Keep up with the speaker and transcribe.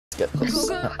get this.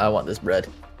 I want this bread.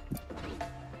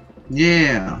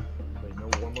 Yeah.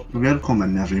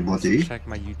 Welcome everybody. Let's check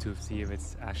my YouTube, see if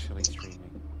it's actually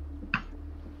streaming.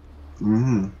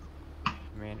 Mm.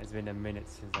 Man, it's been a minute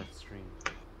since I've streamed.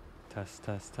 Test.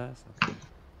 Okay.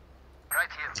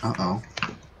 Uh-oh.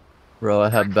 Bro, I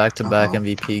had back-to-back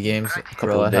MVP games.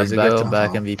 Bro, I had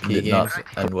back-to-back MVP games,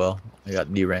 and well, I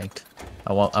got D-ranked.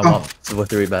 I want Civil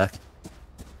 3 back.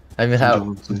 I even have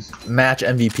match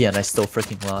MVP and I still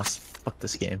freaking lost. Fuck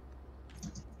this game.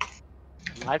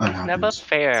 Life is never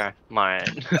fair, man.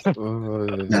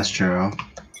 That's true.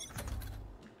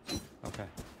 Okay.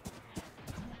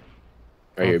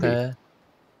 Right here, Okay.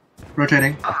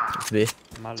 Rotating. B.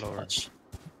 My lord.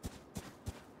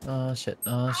 Oh shit.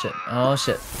 Oh shit. Oh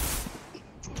shit.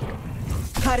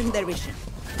 Cutting their vision.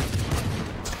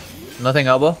 Nothing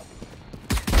elbow.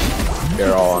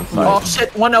 They're all on side. Oh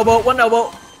shit. One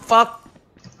elbow. Fuck.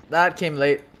 That came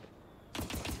late.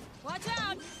 Watch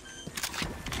out.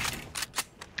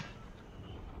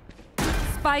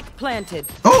 Spike planted.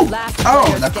 Oh! Last Oh,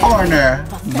 player the standing. corner!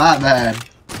 My bad.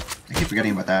 I keep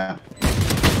forgetting about that.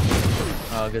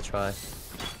 Oh, good try.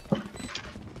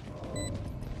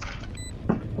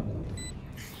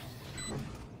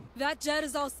 That jet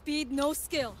is all speed, no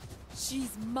skill.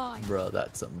 She's mine. Bro,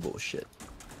 that's some bullshit.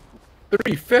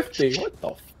 350. What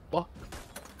the fuck?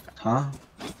 Huh?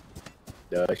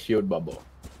 The shield bubble.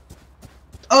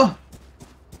 Oh!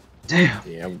 Damn.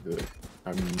 Yeah, I'm good.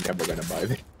 I'm never gonna buy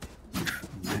this.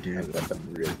 Yeah, dude. Unless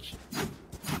I'm rich.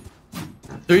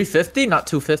 350, not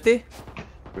 250.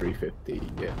 350.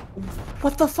 Yeah.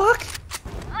 What the fuck?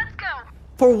 Let's go.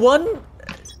 For one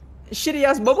shitty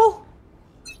ass bubble?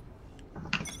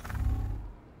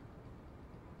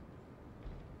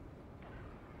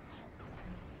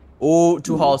 Oh,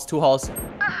 two halls.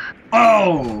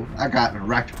 Oh! I got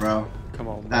wrecked, bro. Come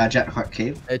on. Jet Hut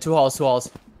Cave. Hey, two halls.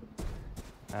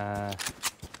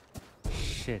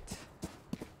 Shit.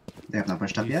 They have not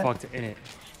pushed up You yet. fucked in it.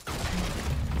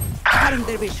 Cutting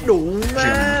their vision. No,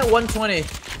 man. 120.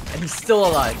 And he's still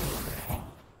alive.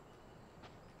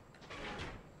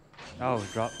 Oh,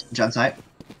 drop. Jet site.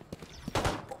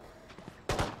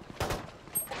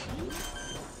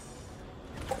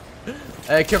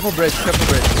 Hey, careful bridge.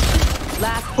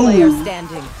 Last player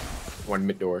standing. One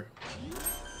mid door.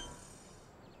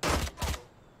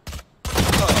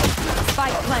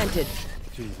 Spike planted.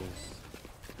 Jesus.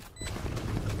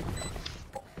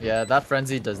 Yeah, that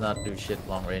frenzy does not do shit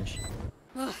long range.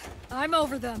 Ugh, I'm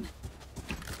over them.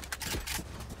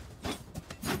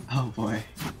 Oh boy.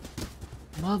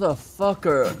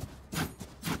 Motherfucker.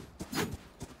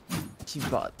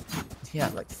 He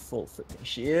had like full freaking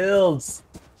shields.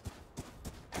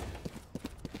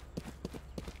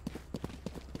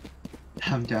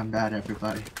 I'm down bad,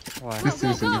 everybody. Why? This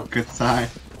isn't a good sign.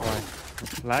 Why?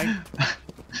 Lag?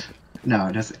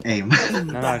 No, just aim.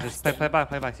 No, just play back,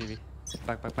 TV.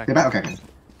 Back. Get back? Okay.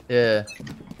 Yeah.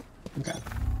 Okay.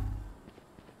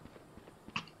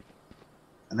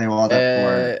 And they walled up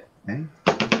for... Okay.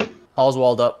 Hall's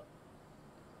walled up.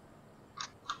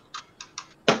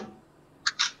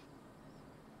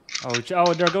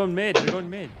 Oh, they're going mid.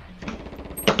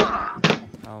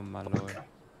 Oh my lord.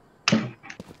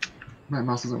 My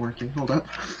mouse isn't working. Hold up.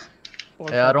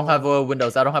 Yeah, I don't have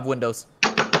windows.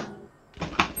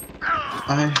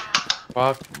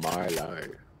 Fuck my life.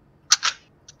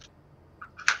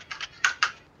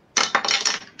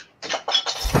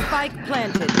 Spike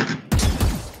planted.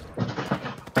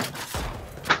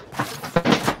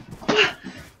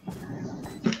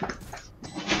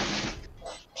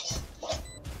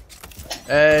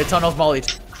 Tunnel's mollied.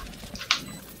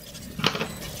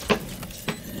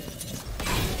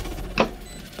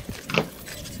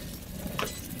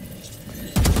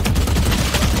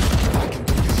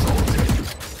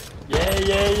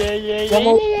 One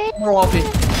more wall P.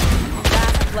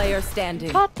 Last player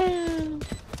standing.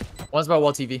 One's by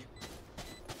wall TV.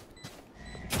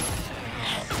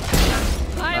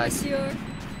 Nice. Monsieur.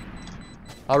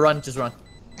 I'll run, just run.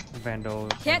 Vandal.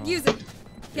 Can't use it.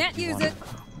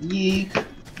 Yeek.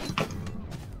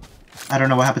 I don't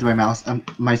know what happened to my mouse.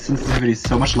 My sensitivity is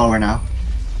so much lower now.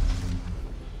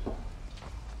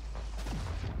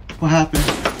 What happened?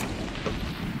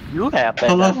 You have better.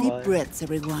 Hello? Deep breaths,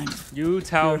 everyone. You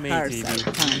tell me, hearts TV. are You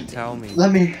pounding. tell me.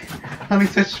 Let me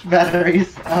switch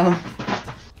batteries.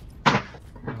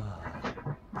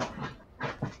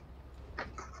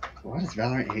 Why does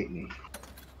Valorant hate me?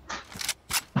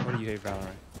 What do you hate,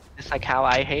 Valorant? It's like how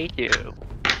I hate you.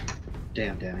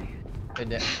 Damn, Danny.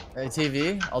 Hey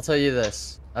TV, I'll tell you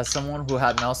this. As someone who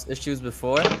had mouse issues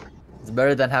before, it's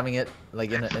better than having it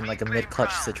like in like a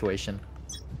mid-clutch situation.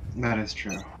 That is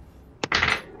true.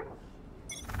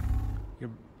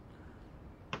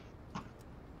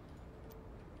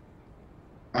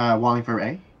 Walling for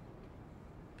A.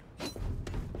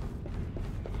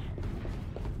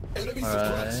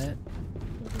 Alright.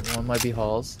 One might be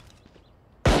halls.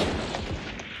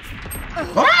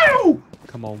 Wow!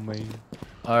 Come on, man.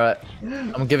 Alright.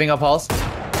 I'm giving up halls.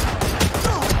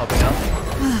 Helping out.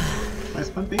 Nice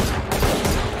pumpy.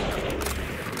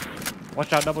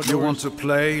 Watch out, double doors. You want to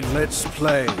play? Let's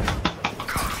play.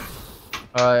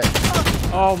 Alright.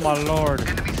 Oh my lord. Ooh.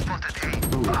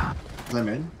 Is that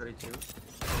mid? 32.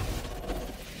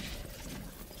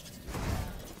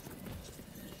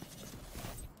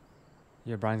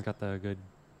 Yeah, Brian's got the good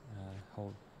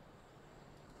hold.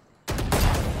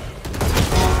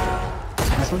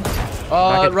 Nice one.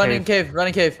 Back Running at cave.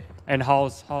 Running cave. And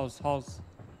halls. Halls?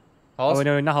 Oh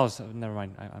no, not halls. Never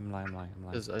mind. I'm lying.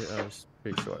 I was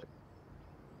pretty short.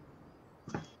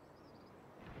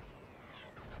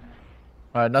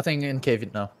 Alright, nothing in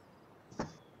cave now.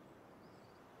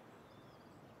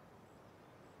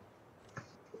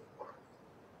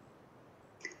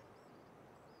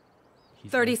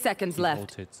 He's 30 seconds he's left.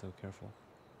 ulted, so careful.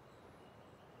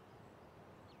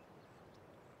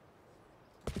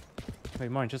 Wait,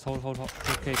 Martin, just hold. Hold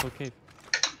cave.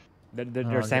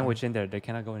 They're sandwiched in there. They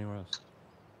cannot go anywhere else.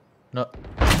 No.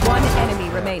 One enemy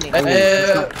remaining.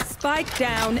 Spike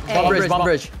down A. Bomb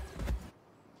bridge.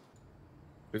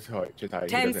 Just hide.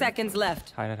 10 seconds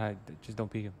left. Hide. Just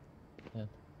don't peek him.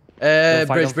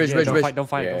 Bridge. Don't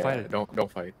fight it.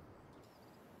 Don't fight.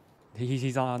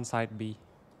 He's on side B.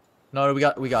 No, we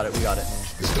got it. Is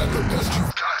that the best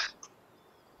you've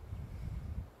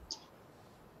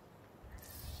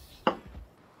got?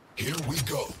 Here we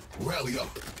go. Rally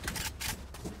up.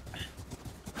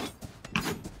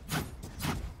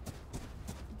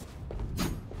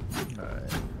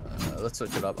 Alright. Let's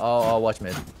switch it up. I'll watch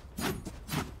mid.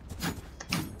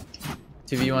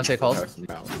 TV, you want to take calls?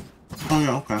 Oh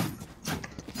yeah, okay.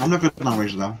 I'm not good at long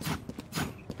range though.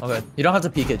 Okay. You don't have to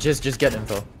peek it. Just get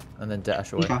info and then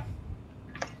dash away. Okay.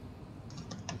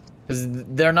 Because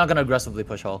they're not gonna aggressively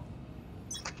push hall.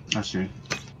 That's true.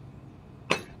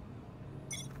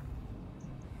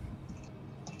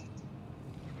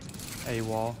 A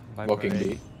wall. Walking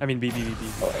B. I mean B. You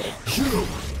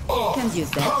are Can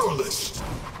use that. powerless.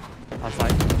 On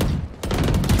side.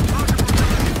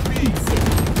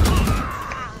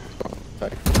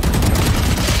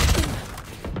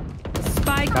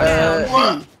 Spike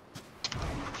down.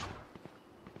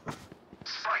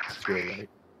 Right.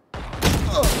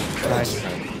 Nice.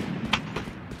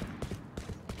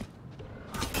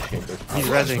 He's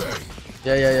rezzing.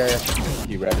 Yeah.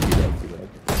 He read.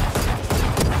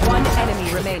 One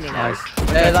enemy remaining. Nice.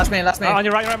 Hey, last main. On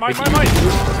your right. Mine.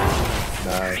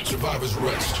 Nice. Survivor's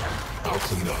rest.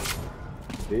 Out enough.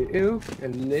 A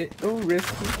little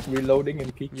risky. Reloading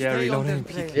and peeking. Yeah, reloading and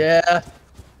peek. Yeah.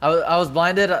 I was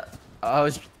blinded. I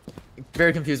was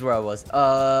very confused where I was.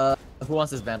 Who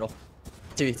wants this Vandal?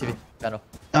 TV, Vandal.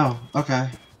 Oh, okay.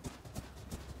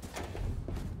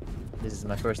 This is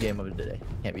my first game of the day.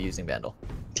 Can't be using Vandal.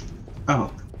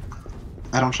 Oh.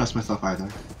 I don't trust myself either.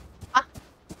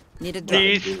 Need a drop.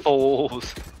 These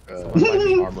fools.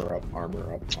 Armor up.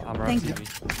 Armor up. Thank you.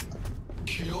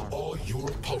 Kill all your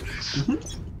opponents.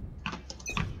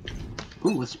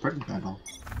 Ooh, it's pretty battle.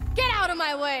 Get out of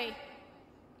my way!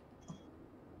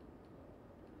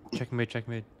 Check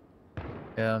mid.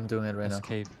 Yeah, I'm doing it right now.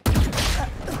 Escape.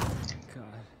 God.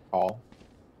 All.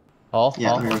 Hall? Yeah,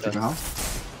 Hall? let me go Okay. to the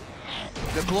house.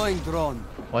 Deploying drone.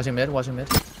 Watching mid.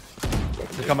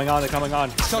 They're coming on.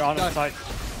 They're on the side.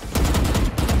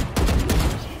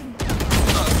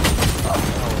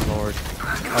 Oh lord.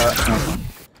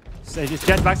 Say just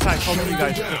jet backside, close to you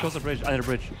guys. Close to the bridge. Under the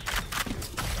bridge.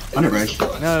 Under bridge.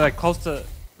 No, like close to,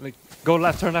 like go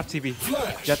left, turn left, TV.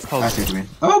 Jet's I close. see what you mean.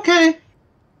 Okay.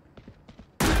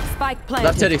 Spike planted.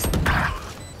 Left titties.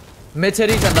 Mid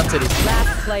titties and left titties.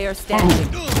 Last player standing.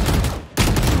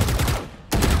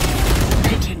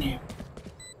 Continue.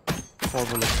 4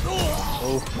 bullets.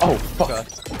 Oh fuck. God.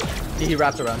 He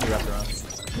wrapped around.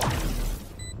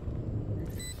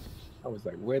 I was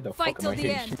like, where the Fight fuck am I till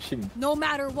the hitting? end. No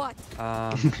matter what.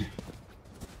 Let's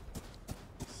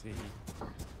see.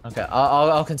 Okay,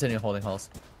 I'll continue holding halls.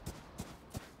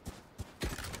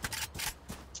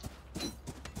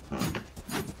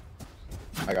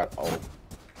 I got all.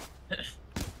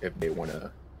 If they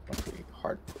wanna fucking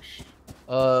hard push.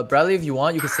 Bradley, if you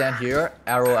want, you can stand here,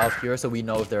 arrow out here, so we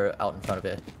know if they're out in front of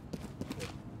it.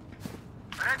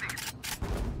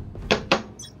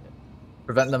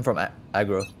 Prevent them from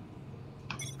aggro.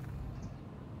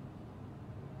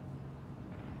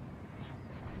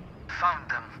 Found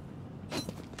them.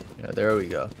 Yeah, there we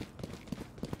go.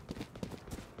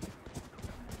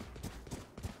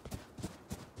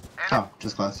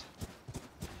 Just close.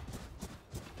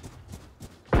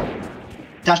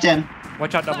 Dashed in.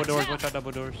 Watch out double doors, watch out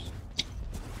double doors.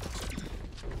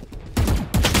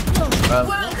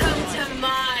 Welcome to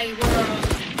my world.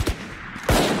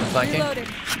 Flanking. Reloading.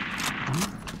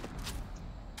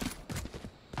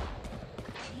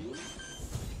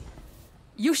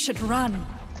 You should run.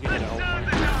 You get it,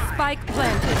 Spike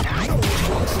planted.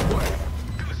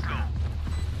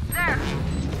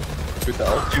 Shoot the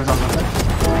ult. She was on the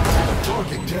side.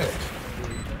 Target dead.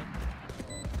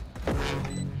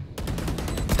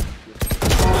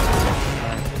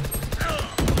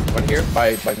 One here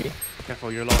by me.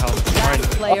 Careful, you're low health. Last Alright,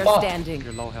 player standing.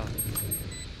 you're low health.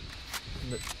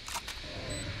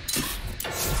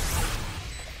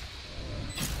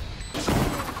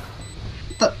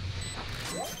 The-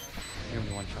 Give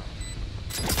me one shot.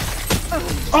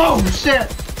 Oh shit!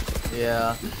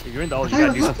 Yeah. If you're in the ult, you I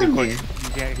gotta do thought something you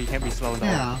quick. were He can't be slow in the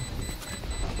ult.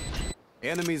 Yeah.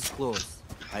 Enemies close.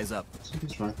 Eyes up.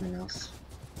 Something's wrong with my mouse.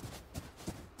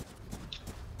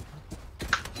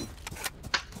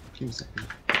 Give me a second.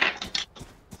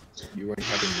 You weren't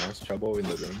having mouse trouble in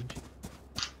the range.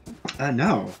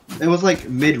 No. It was like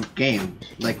mid-game.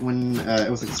 Like when it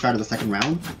was like the start of the second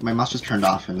round, my mouse just turned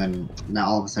off and then now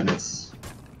all of a sudden it's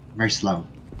very slow.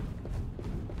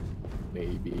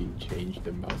 Maybe change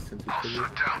the mouse sensitivity,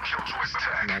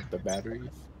 not the batteries.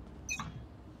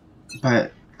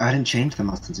 But I didn't change the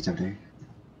mouse sensitivity.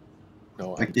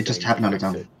 No, Like I'm it just saying happened on its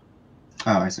fix own. it.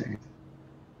 Oh, I see.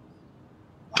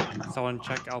 Oh, no. Someone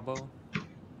check elbow.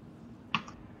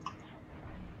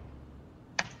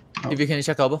 If you can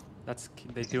check elbow. That's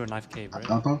they threw a knife cave, right?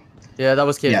 Elbow? Yeah, that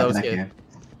was cave. Yeah, That was the cave. neck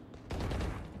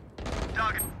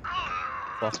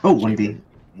Fuck. Oh, 1B.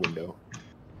 Window.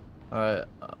 Alright,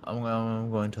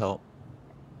 I'm going to help.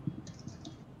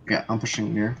 Yeah, I'm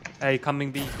pushing here. Hey,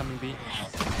 coming B, coming B.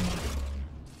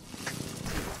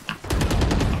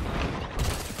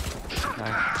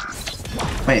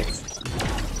 Nice. Wait.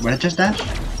 Where did it just dash?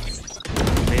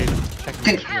 Mid, check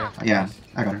Okay. mid. Yeah,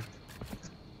 I got her.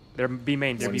 They're B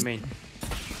main, they're B One. main.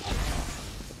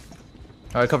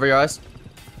 Alright, cover your eyes.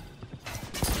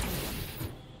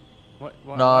 What?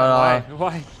 No, why? no.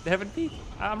 Why? They haven't peeked.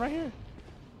 I'm right here.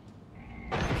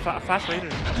 Flash later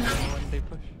when they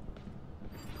push.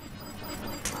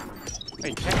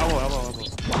 Hey, check elbow.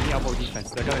 The elbow defense.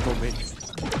 They're gonna go mid.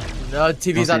 No,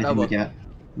 TV's Don't at say elbow. anything yet.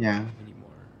 Yeah. We need more.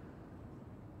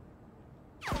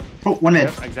 Oh, 1 mid.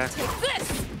 Yep, exactly.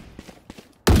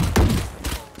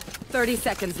 30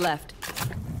 seconds left.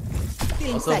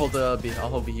 I'll still hold the B. I'll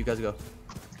hold B. You guys go.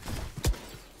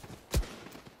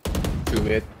 2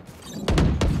 mid.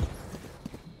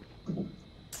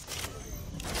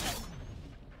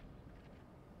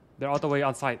 They're all the way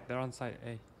on site. They're on site.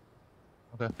 Hey.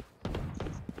 Okay.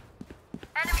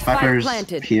 Viper's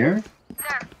planted. here.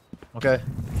 Okay.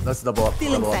 Let's double up.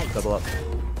 Feeling Double up. sight. Double up.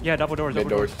 Yeah, double doors. Mid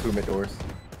Double doors. doors. 2 mid doors.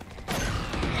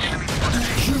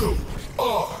 You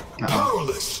are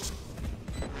powerless.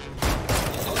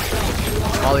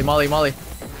 Molly.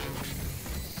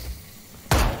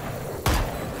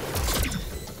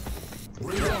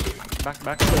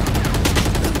 Back.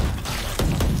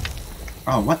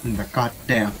 Oh, what in the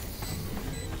goddamn?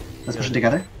 Let's push it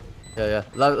together. Yeah.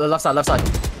 Left side. Last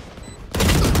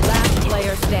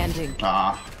player standing.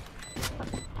 Ah.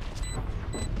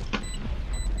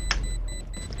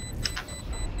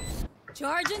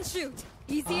 Charge and shoot.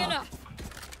 Easy enough.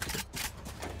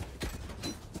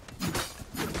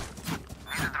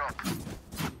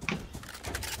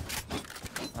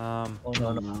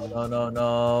 Oh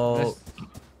no. This-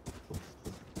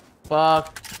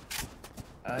 Fuck.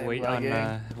 Wait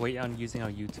on using our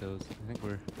utos. I think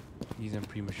we're using them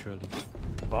prematurely.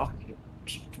 Fuck.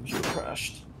 Computer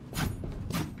crashed.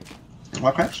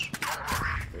 What crash?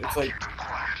 It's like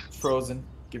frozen.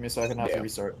 Give me a second. I have to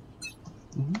restart.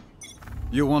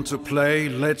 You want to play?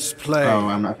 Let's play. Oh,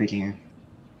 I'm not peeking here.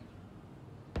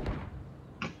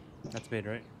 That's mid,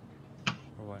 right?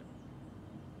 Or what?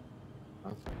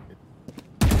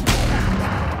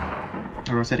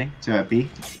 We're rotating to B.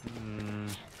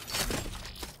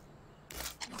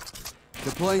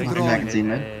 Deploying I think I drone. can see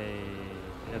mid.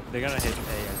 Yeah, they're gonna hit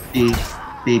A.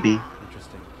 B. B.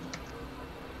 Interesting.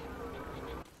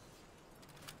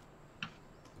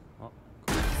 Oh,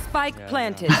 Spike Yeah,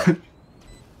 planted.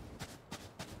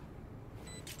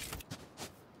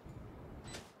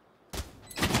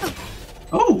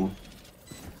 Oh!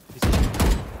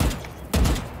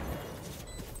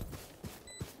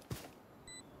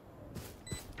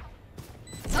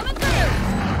 Coming through.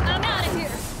 I'm out of here.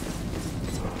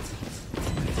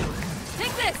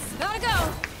 Take this. Gotta go.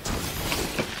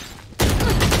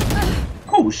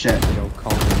 Oh shit. Yo,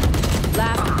 call.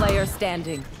 Last player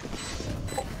standing.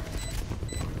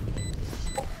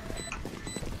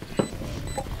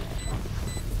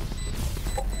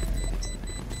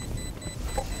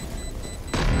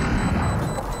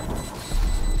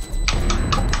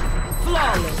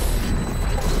 Flawless.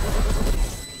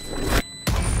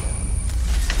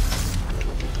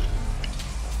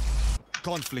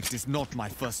 Conflict is not my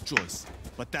first choice,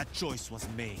 but that choice was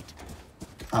made.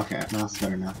 Okay, now it's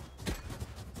better now.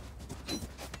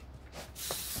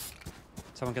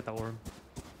 Someone get that orb.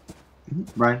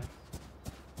 Brian,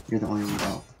 you're the only one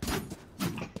out.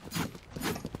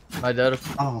 Am I dead?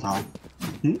 Oh, wow.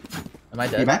 Am I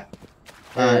dead? You back?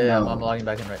 Yeah, no. I'm logging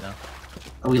back in right now.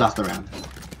 Oh, we lost the round.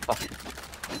 Fuck.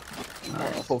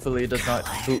 Hopefully it does not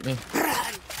boot me.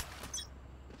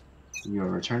 Your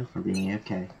return for being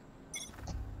AFK.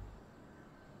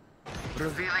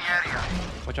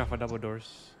 Watch out for double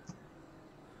doors.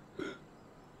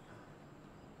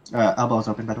 Elbow's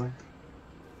open, by the way.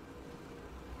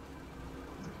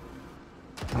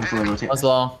 I'm gonna rotate. That's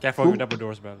long. Careful with double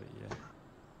doors, Bradley. Yeah.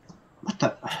 What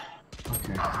the?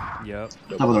 Okay. Yep.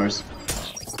 Double doors.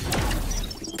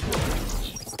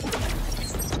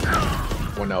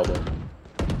 One elbow.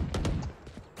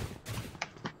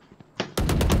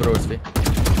 Doors B.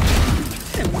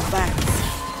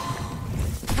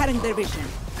 Cutting their vision.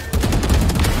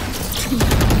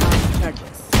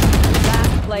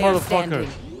 Last player standing.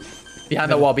 Behind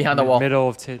the wall, behind the wall. Middle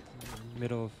of tit.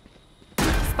 Middle of.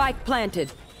 Spike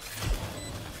planted.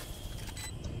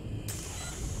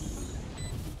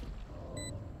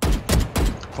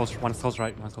 Close, one's close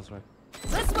right, one's close right.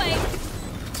 This way.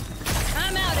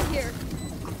 I'm out of here.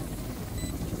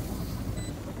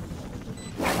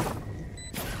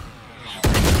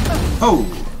 Oh!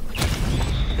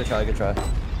 Good try, good try.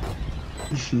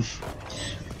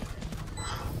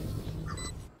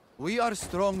 We are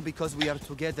strong because we are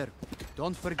together.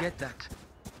 Don't forget that.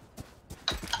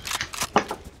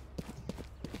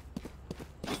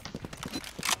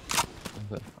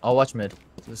 Okay. I'll watch mid.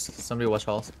 Just somebody watch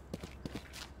halls.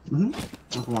 I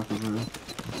can walk over there.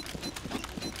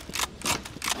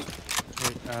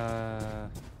 Wait,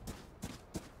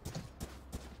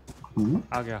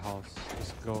 I'll get house.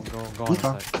 Just go on the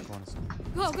side. Go on the side.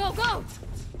 Go, go, go!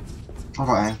 I'll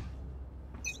go A.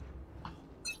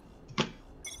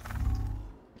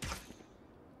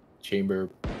 Chamber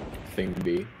thing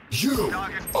B. You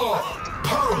are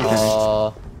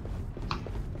powerless.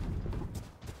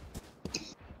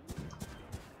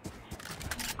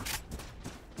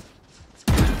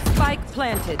 Spike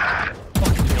planted.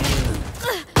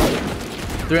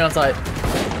 3 on site.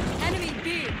 Enemy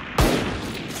B.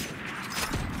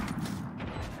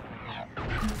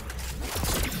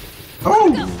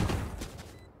 Oh!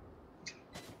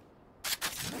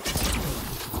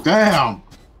 Damn!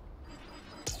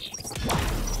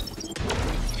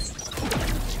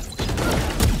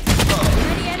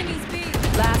 Many enemies B.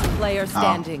 Last player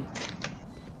standing.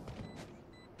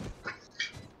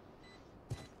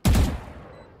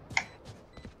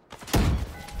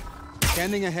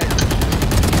 Scanning ahead.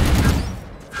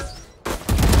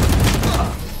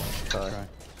 Sorry.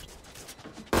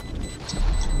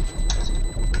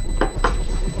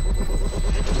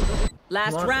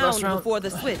 Last Come on, round last round. before the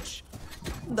switch.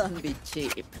 Don't be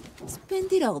cheap.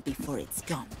 Spend it all before it's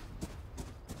gone.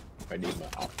 I need my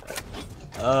outright.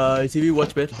 TV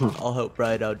watch mid. I'll help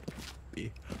Brian out.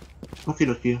 B. Okay,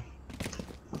 okay.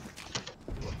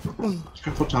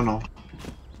 Careful tunnel.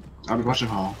 I'll be watching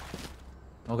hall.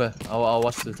 Okay, I'll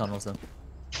watch the tunnels then.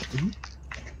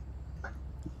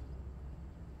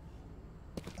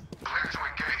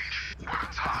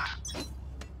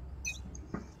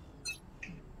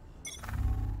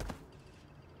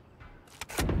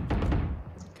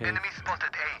 Enemy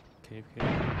spotted A. Cave.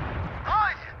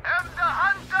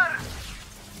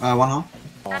 One hall?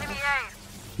 Enemy A.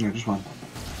 Yeah, just one.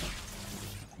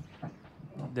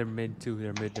 They're mid too.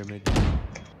 They're mid.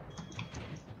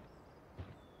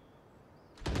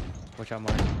 Watch out,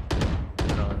 Mark.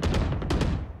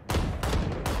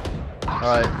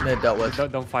 Alright, mid dealt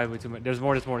with. Don't fight with too much. There's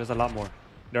more. There's a lot more.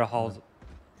 There are halls.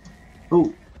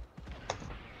 Oh!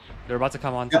 They're about to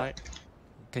come on site.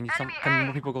 Can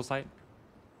more people go site?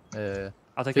 Yeah.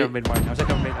 I'll take care of mid, Mark. I'll take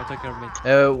care of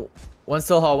mid. One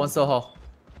still hall, one still hall.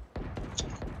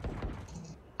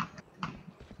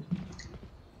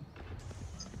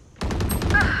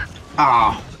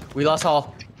 Ah! We lost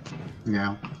hall.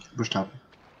 Yeah, push top.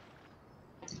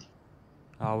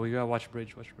 Oh, we gotta watch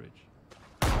bridge.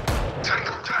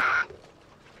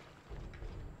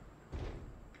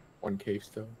 One cave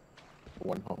still.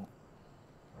 One hole.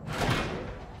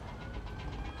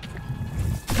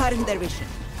 Cutting their vision.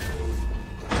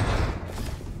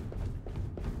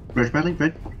 Bridge, Bradley,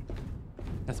 bridge.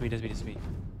 That's me, that's me, that's me.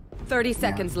 30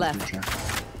 seconds left.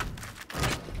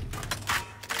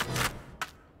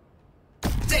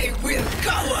 They will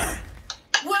cower.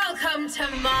 Welcome to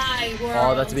my world.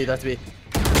 Oh, that's me, that's me.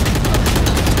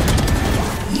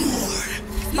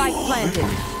 Spike planted.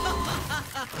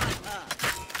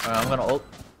 Alright, I'm gonna ult.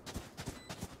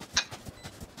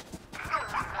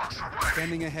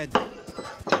 Standing ahead.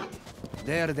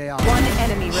 There they are. One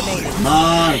enemy remaining.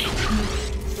 Nice.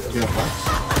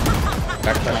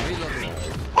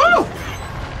 Oh!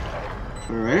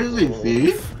 Crazy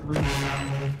thief.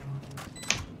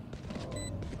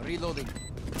 Reloading.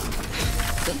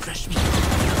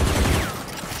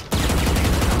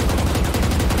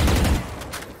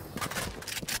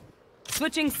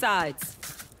 Switching sides.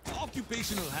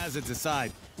 Occupational hazards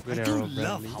aside, Good I do arrow, love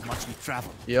Bradley. how much we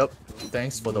travel. Yep.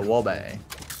 Thanks for the wallbang.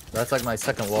 That's like my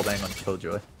second wallbang on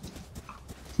Killjoy.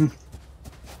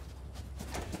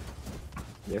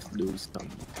 Let's do some.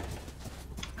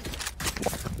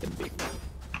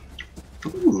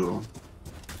 Ooh.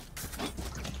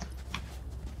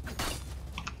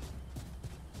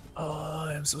 Oh,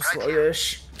 I'm so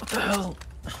sluggish. What the hell?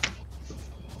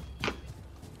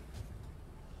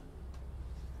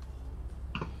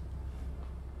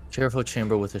 Careful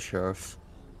chamber with the sheriff.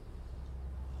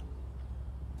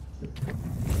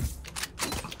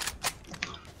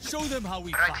 Show them how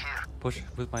we fight. Push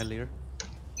with my leer.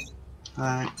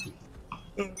 Alright.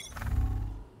 Balls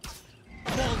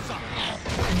up.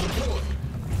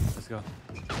 Let's go.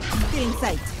 Getting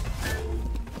sight.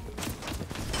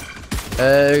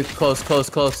 Hey, close, close,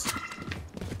 close.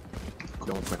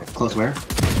 Don't put it. Close where?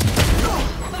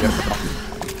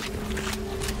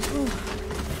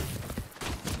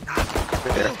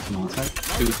 There. No, it's like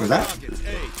two for that. Targets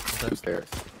A. Two stairs.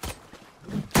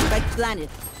 Spike planted.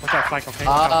 Watch out, flank, okay?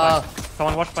 Watch out, flank.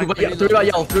 Someone watch flank. Three by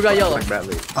yellow, three by yellow. Like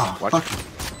Bradley. Oh, Watch. fuck.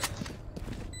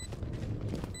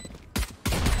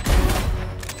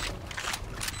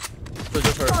 Push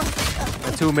this first.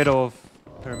 The two middle of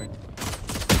pyramid.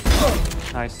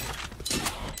 Nice.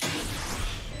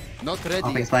 Not ready.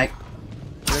 Open spike.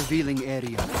 Revealing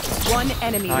area. One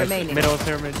enemy Nice. remaining. Middle of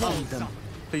pyramid.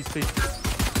 Please, please.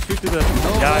 Shoot to the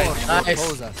No guy. more to Nice.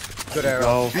 oppose us. Good arrow.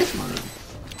 Go. Nice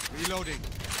one. Reloading.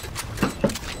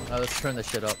 Now let's turn this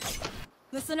shit up.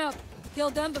 Listen up. Kill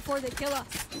them before they kill us.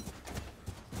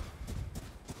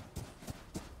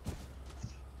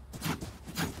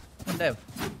 Damn.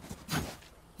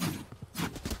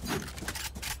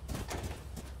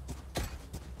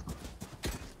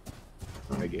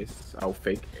 I guess I'll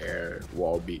fake air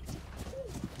wall B.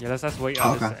 Yeah, let's wait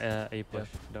Oh, on this okay. A push.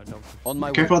 Don't push. On my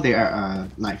way. Careful of the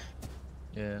knife.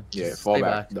 Yeah. Yeah, Just fall stay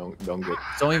back. Don't get.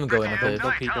 Don't even go in the Don't, pit.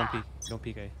 don't peek, don't peek. Don't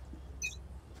peek A.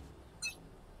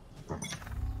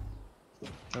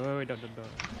 No, wait, don't.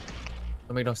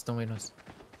 Don't make noise, don't make noise.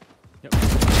 Yep.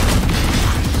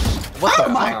 What the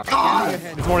My fuck? god!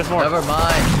 There's more, there's more. Never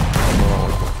mind.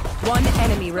 One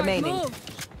enemy remaining. Move.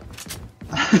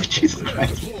 Jesus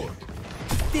Christ.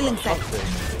 Stealing sight.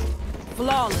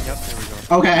 Flawless. Yep, there we go.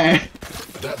 Okay.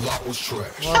 That lot was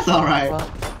trash. That's alright.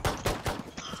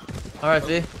 Alright,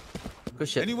 V. Good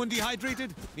shit. Anyone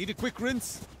dehydrated? Need a quick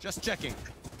rinse? Just checking.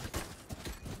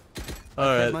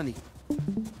 Alright. Money.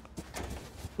 I'm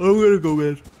gonna go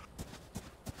in.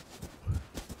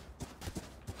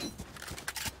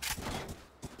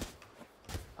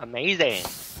 Amazing.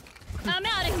 I'm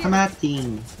out of here. I'm at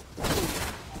team.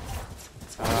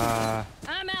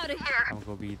 I'm out of here. I'll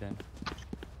go B then.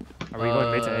 Are we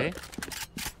going mid to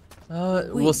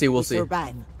A? We'll see, we'll see.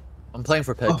 Survive. I'm playing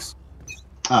for picks.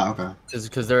 Oh, okay.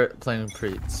 Because they're playing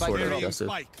pretty sort of Carrying aggressive.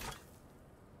 spike.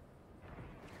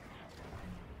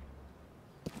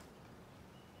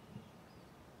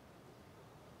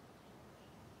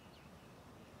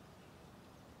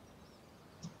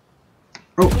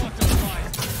 Oh,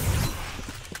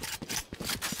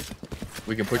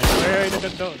 We can push.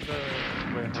 Wait, don't.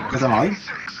 Wait, is that Molly?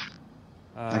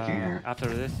 I can't hear it. After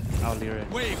this, I'll leer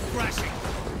it. Wave crashing.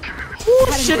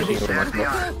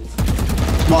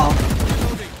 Wall.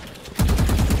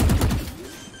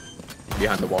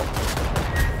 Behind the wall.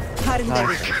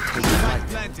 Nice. Spike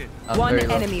planted. I'm One very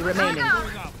low. enemy remaining.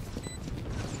 Going up.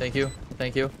 Thank you,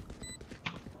 thank you.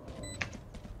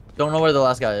 Don't know where the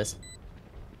last guy is.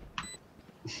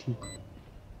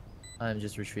 I'm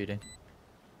just retreating.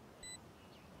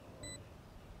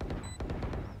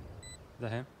 Is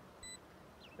that him?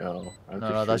 No,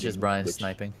 No, that's just shooting Brian glitch.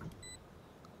 sniping.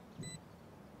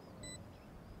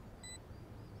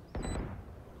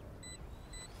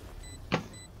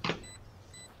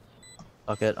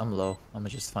 Fuck it, I'm low. I'm gonna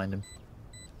just find him.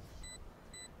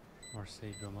 Or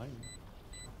save your money.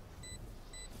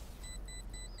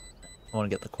 I want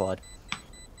to get the quad.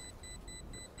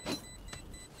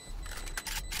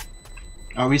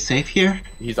 Are we safe here?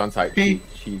 He's on site. Hey.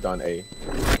 She's on A.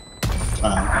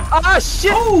 Ah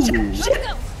shit! Oh! Shit!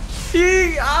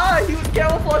 He was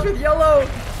camouflaged with yellow.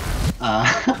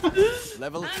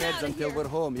 Level heads until we're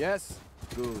home. Yes.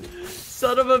 Good.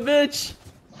 Son of a bitch!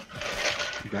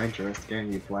 Dangerous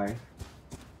game you play.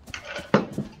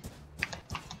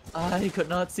 I could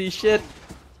not see shit.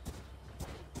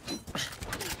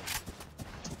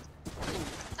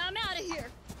 I'm out of here.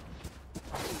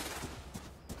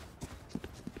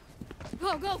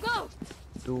 Go, go, go!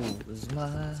 Dude, is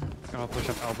my... I'll push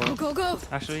up elbow. Go, go, go!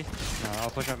 Actually, no, I'll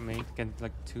push up main. Can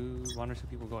like one or two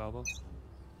people go elbow?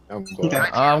 Okay.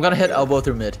 I'm gonna hit elbow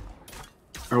through mid.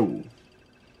 Oh.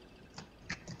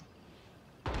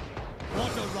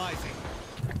 Water rising.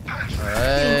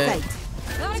 Alright.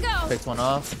 Gotta go! Picked one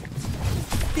off.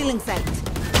 Feeling sight.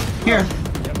 Here.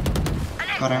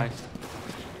 Got her.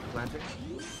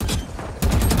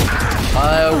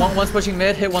 Nice. One's pushing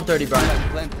mid, hit 130,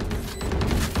 Brian.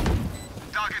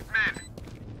 Target mid.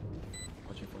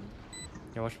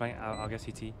 Yeah, watch flank. I'll get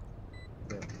CT.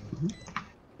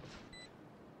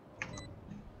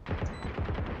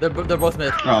 They're both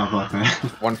mid. Oh, both man.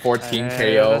 114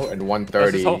 KO and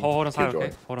 130. Hold on side, Killjoy.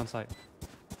 okay? Hold on side.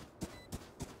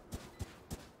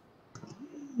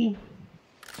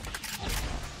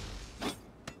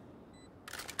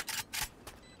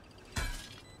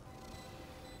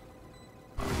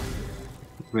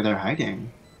 Where they're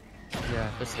hiding. Yeah.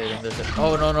 They're staying.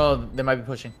 Oh no, they might be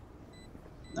pushing.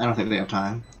 I don't think they have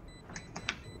time.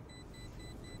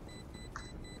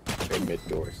 They're mid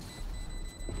doors.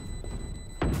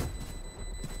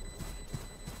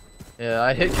 Yeah,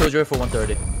 I hit Killjoy for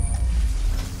 130.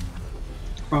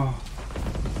 Oh.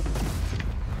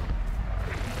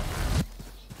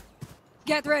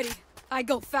 Get ready. I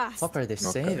go fast. What are they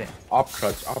saving? Op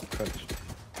crutch, op crutch.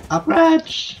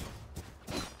 Uprage!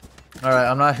 Alright,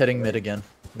 I'm not hitting mid again.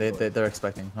 They're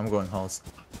expecting. I'm going halls.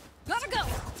 Gotta go!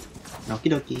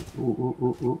 Okie dokie. Ooh, ooh,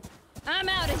 ooh, ooh. I'm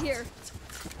out of here.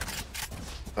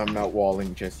 I'm not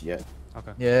walling just yet.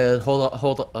 Okay. Yeah,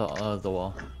 hold the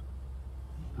wall.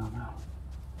 Oh no.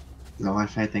 The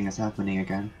Wi-Fi thing is happening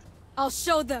again. I'll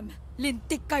show them.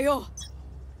 Lintik kayo.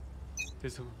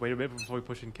 Just wait a bit before we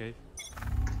push in cave.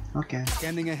 Okay.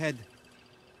 Scanning ahead.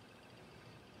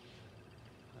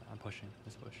 I'm pushing.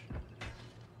 Let's push.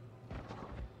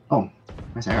 Oh,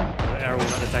 where's Arrow? The arrow will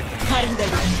not detect him.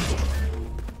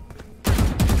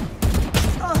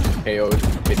 KO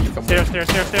pity someone. Stairs.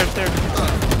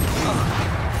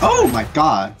 Oh my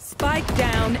god! Spike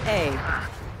down A.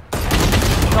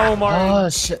 No, Martin. Oh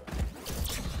shit.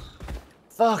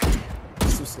 Fuck.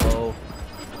 So slow.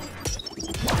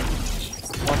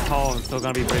 One tall, still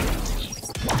gonna be bridge.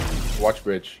 Watch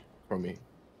bridge for me.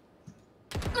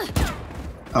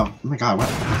 Oh my god, what?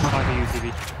 Talking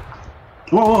UCB.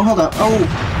 Whoa, whoa, hold up. Oh!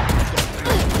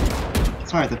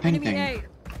 Sorry, the ping Enemy thing. A.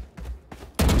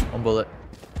 One bullet.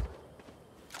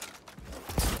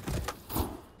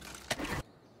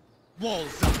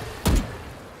 Walls up.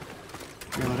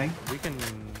 Reloading. We can.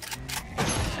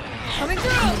 Coming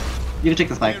through! You can take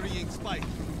the spike. Carrying spike.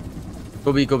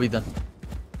 Go be done.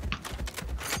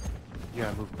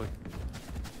 Yeah, move quick.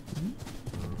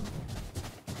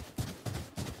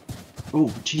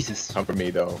 Oh, Jesus. Cover me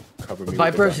though. Cover me.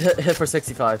 Viper with the gun. hit for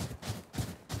 65.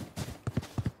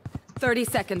 30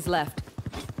 seconds left.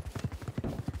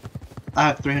 I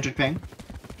have 300 ping.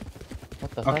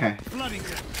 What the Okay. Flooding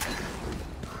them.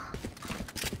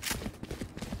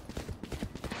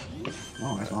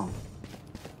 Oh, that's long.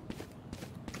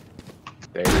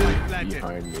 Stay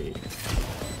behind me.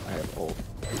 I have ult.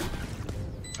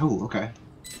 Oh, okay.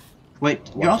 Wait,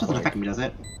 your ult doesn't affect me, does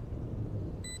it?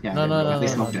 Yeah, No, they no,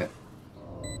 smoked no. it.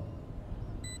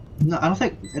 No, I don't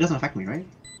think it doesn't affect me, right?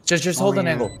 Just Oh, hold an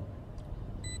yeah. angle.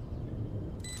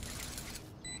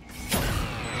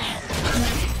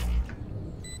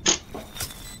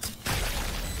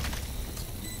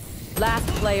 Last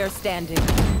player standing.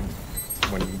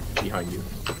 One behind you.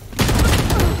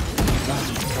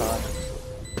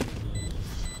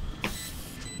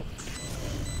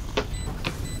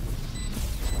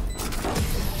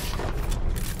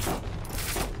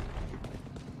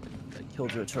 That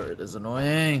Killjoy turret is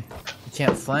annoying. You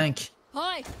can't flank.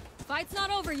 Hi. Fight's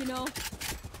not over, you know.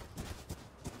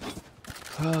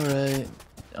 Alright.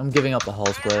 I'm giving up the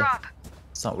halls play.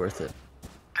 It's not worth it.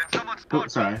 Oh,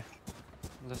 sorry.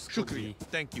 Let's go Shukri. B.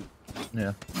 Thank you.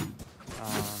 Yeah.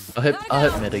 Um, I'll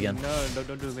hit mid again. no,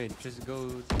 don't do mid. Just go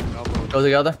to elbow. Go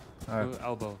together? Alright. Go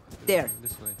elbow. There.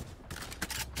 This way.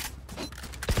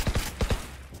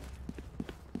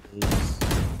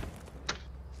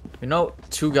 You know,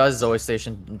 two guys is always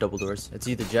stationed in double doors. It's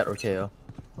either Jet or KO.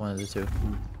 One of the two.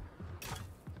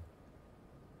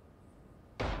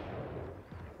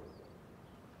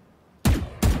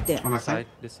 There. On my side.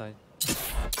 This side.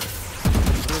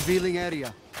 Revealing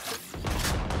area.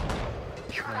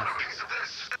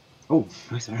 Oh,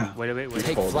 nice. Wait.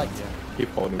 Take flight. Keep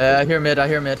holding. I hear mid.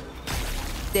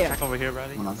 There. Back over here,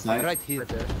 Bradley. One on side. Right here.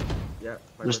 Yeah.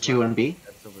 There's two in B.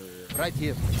 Right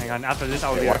here. Hang on, after this,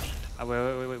 I'll be Watch.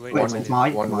 Wait. Wait, my.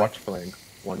 One watch flank.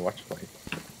 One watch flank.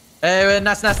 Hey, wait,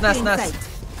 Nas. Shot down.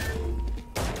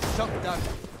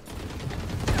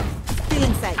 Still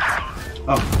in sight.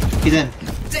 Oh, he's in.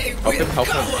 Help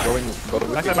him. Go to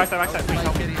Backside. Please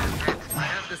help me. I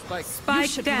have the spike.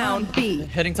 Spike down B.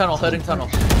 Heading tunnel.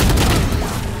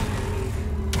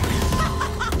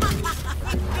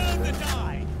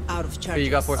 Out of Here, charge. you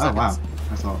got 4 Oh seconds. wow,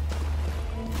 that's all.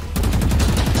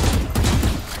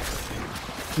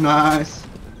 Nice.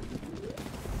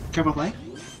 Careful play.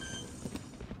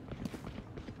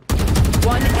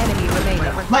 One enemy remaining.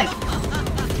 Nice.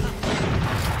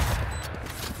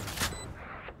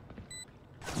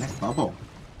 Nice bubble.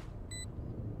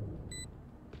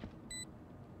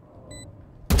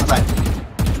 Outside.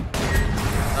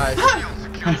 Nice.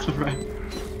 Nice right.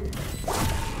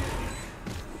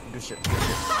 Good shit.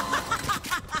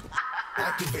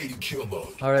 Activating kill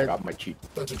mode. Alright. Got my cheat.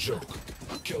 That's a joke.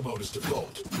 Kill mode is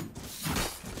default.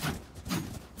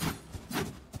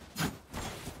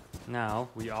 Now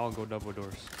we all go double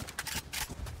doors.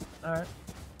 Alright.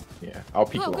 Yeah, I'll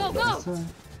peek along.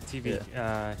 TV,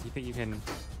 you think you can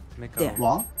make a There.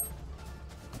 Wall?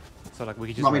 so like we could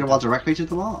You just want me to wall directly to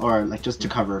the wall, or like just to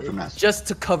cover from nest? Just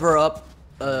to cover up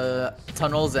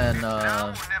tunnels and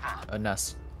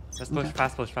Nest. Let's push,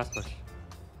 fast push.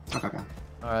 Okay.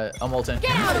 Alright, I'm ulting.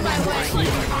 Get out of my way!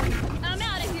 I'm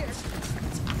out of here.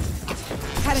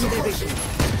 Cutting their vision.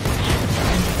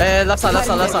 Hey, left side.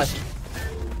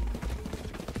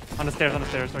 On the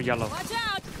stairs, or yellow. Watch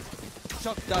out!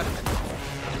 Shot down.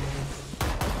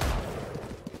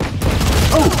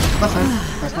 Oh, left side.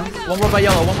 Left side. One more by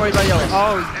yellow.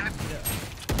 Oh,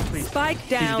 Spike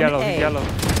down he's yellow.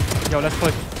 Yo, let's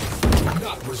push.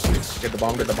 Not resist. Get the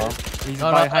bomb. He's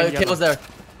No, behind yellow. Kill's there.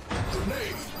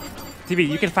 TV,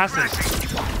 you can fasten.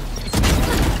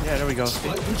 Yeah, there we go.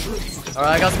 Alright,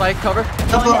 I got Spike, cover.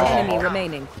 One enemy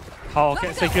remaining. Hall,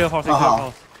 okay, stay clear of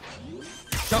hall,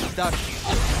 Shot down.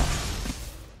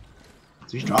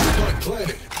 So he's dropping. Spike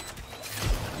planted.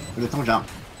 Don't jump.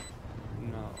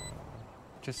 No.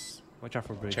 Just watch out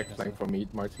for bridge. Check flank for me,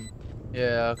 Martin.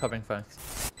 Yeah, covering flanks.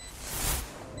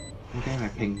 Okay, I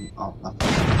ping all left.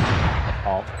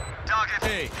 All.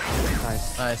 Hey.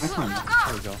 Nice. Nice. Nice one.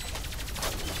 There we go.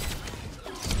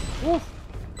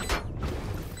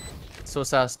 So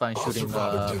satisfying shooting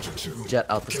Jet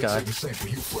out the sky. The same for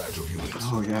you, fragile humans.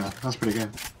 Oh yeah, that's pretty good.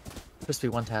 Crispy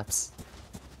one taps.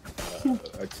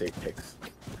 I'd say picks.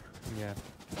 Yeah.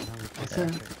 Okay.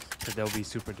 Because they'll be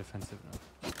super defensive now.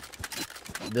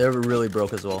 They're really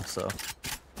broke as well, so.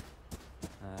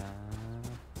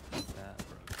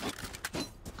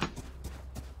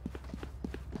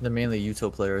 They're mainly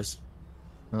util players.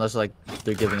 Unless like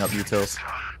they're giving up utils.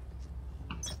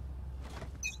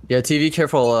 Yeah, TV,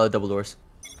 careful double doors.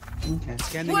 Okay.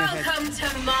 Scanning ahead. Welcome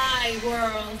to my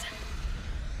world.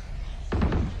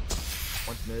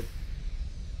 One's mid.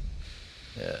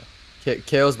 Yeah.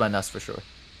 KO's my nest for sure.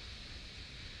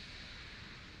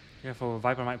 Yeah, for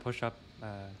Viper might push up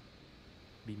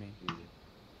B main.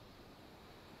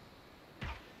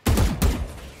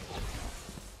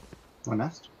 One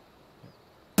nest.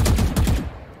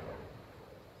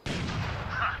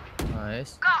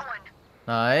 Nice.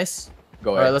 Nice.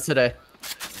 Go Alright, ahead. let's hit A.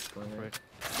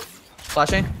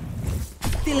 Flashing.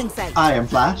 Still in sight. I am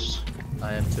flashed.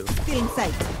 I am too. Still in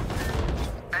sight.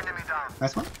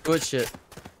 Nice one. Good shit.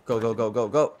 Go.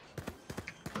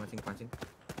 Planting.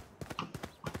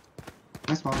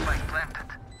 Nice one.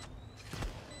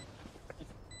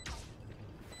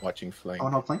 Watching flank. Oh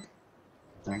no, flank.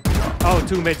 Thank Oh,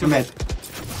 two mid. Ooh,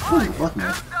 both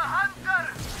mid.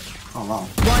 Oh wow.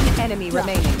 One enemy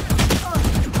remaining.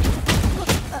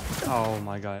 Oh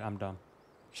my god, I'm dumb.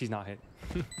 She's not hit.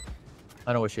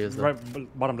 I know where she is though.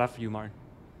 Right, bottom left for you, Martin.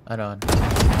 I know.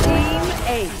 Team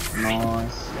Ace.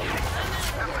 Nice.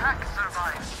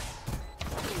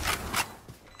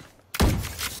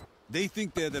 They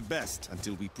think they're the best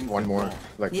until we prove One them more wrong.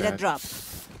 like Need that. a drop.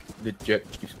 The Jet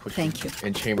keeps pushing. Thank you.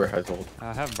 And Chamber has ult.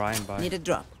 I have Brian by. Need a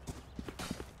drop.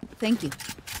 Thank you.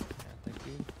 Thank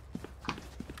you.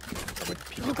 I would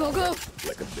peek Go.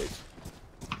 like a bitch.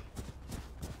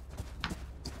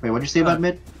 Wait, what'd you say about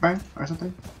mid, Brian, or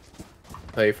something?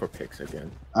 Play for picks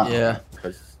again. Oh, Yeah. okay.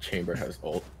 because Chamber has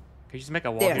ult. Can you just make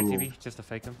a wall There. here, TV, just to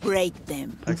fake them? Break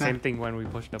them. Like same thing when we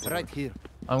pushed up. Right here.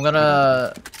 I'm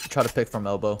gonna try to pick from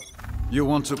elbow. You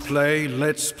want to play?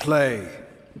 Let's play.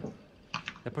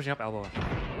 They're pushing up elbow.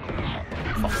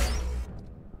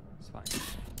 It's fine.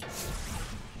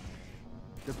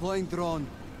 Deploying drone.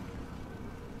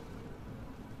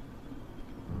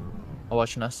 I'll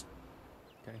watch Ness.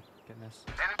 Okay, get this.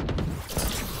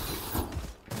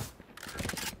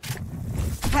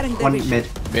 One mid.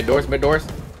 Mid doors, mid doors.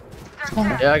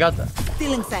 Yeah, I got that.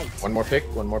 Still in sight. One more pick,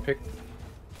 one more pick.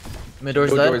 Mid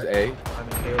door's Mid dead. doors A.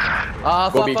 Ah,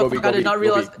 Go fuck, B, fuck, go B, fuck, go I did B, not go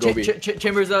realize. B, go B.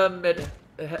 Chambers mid.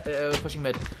 Pushing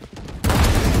mid.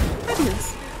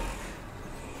 Fabulous.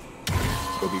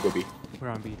 Go B, go B. We're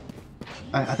on B.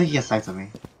 I think he has sights on me.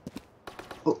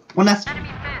 Oh, one nest.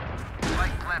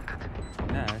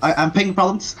 Nice. I'm picking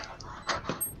problems.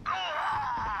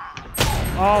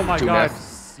 Oh my Two god.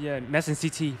 nests. Yeah, mess in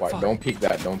CT. Why? Fuck. Don't peek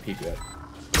that. Don't peek that.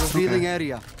 Revealing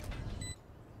area.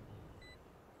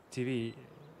 TV.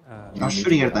 I was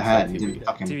shooting it at the head. And TV. didn't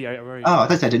fucking... TV, where are you? Oh, I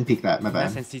thought I didn't peek that. My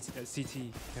Mess bad. in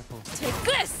CT. Careful. Take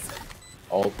this!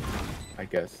 Ult, I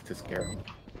guess, to scare him.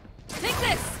 Take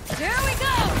this! Here we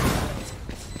go!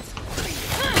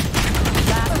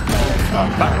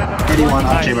 81 off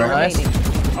Nice. chamber.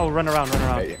 Nice. Oh, run around.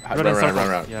 Hey, Run run in around, circles. run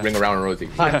around. Yeah. Ring around, Rosie.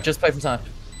 Time, just play from time.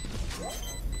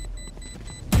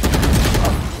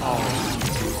 Oh,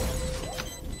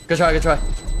 Good try, good try. I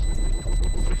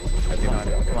think Come on,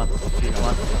 come on, come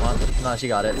on, come on. No, she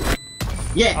got it.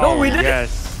 Yeah. No, we did it!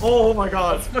 Yes. Oh my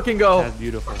god, let's fucking go. That's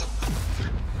beautiful.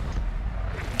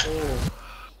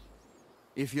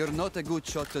 If you're not a good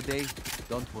shot today,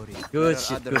 don't worry. Good There are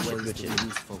shit, other good shit, ways good to shit. be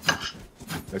useful.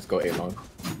 Let's go A long.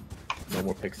 No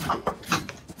more picks.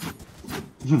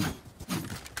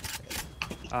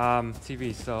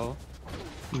 TV, so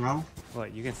No.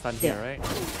 what, you can stun here, right?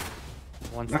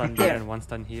 One stun Yeah. there and one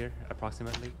stun here,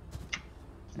 approximately.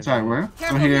 And Sorry, then- where?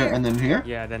 So here and then here?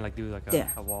 Yeah, then like do like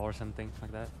There. a wall or something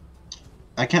like that.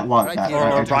 I can't walk Right that. here. I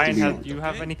Or have to Brian, be- do you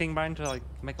have anything, Brian, to like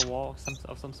make a wall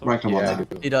of some sort? Right, come on. Yeah, I that.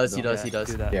 do. He does, he Yeah, does, he does.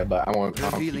 Do that. Yeah, but I want to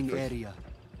Revealing peek first. area.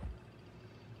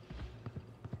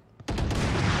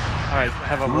 Alright,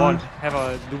 have a wall,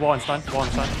 do wall and stun,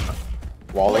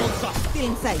 Walling. Still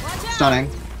in sight. Stunning.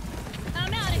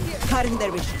 I'm out of here! Cutting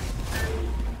their vision.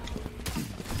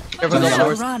 Careful, double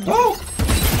doors. Run. Oh!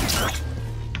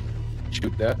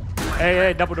 Shoot that.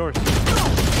 Hey, double doors.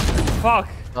 Fuck.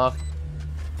 Fuck.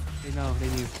 They know, they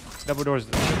knew. Double doors.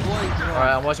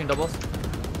 Alright, I'm watching doubles.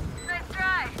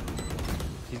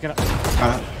 He's gonna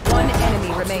One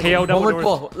enemy remaining. KO One double more doors.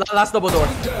 pull. Last double door.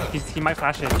 He might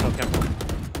flash it, so careful.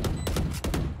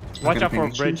 Watch gonna out for a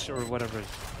ping bridge or whatever,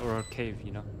 or a cave,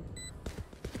 you know.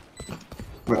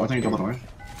 Wait, I think double door.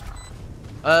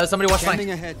 Somebody watch Scanning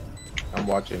flank. ahead. I'm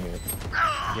watching it.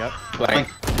 Yep. Flank.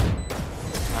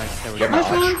 Nice, there we Get go. my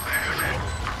eye.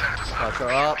 Watch her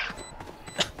up.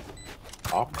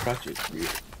 Off crutches, dude.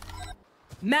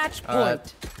 Match Alright.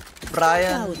 point.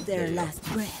 Brian. Out their last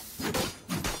breath.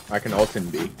 I can ult in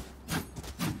B.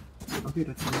 Okay,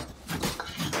 that's fine.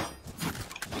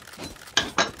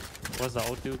 What's the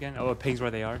ult do again? Oh, it pings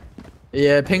where they are.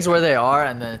 Yeah, it pings where they are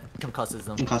and then concusses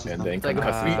them. Concusses And them. then It's like a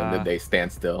concusses free- them, then they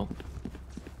stand still.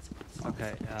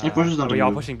 Okay. It pushes them are to we all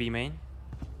move. pushing B main?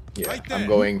 Yeah, Right I'm there.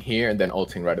 going here and then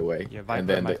ulting right away. Yeah, Viper and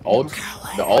then might the be-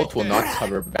 ult will not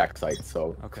cover backside,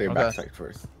 so Okay. clear Okay. backside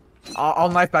first. I'll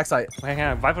knife backside. Wait, hang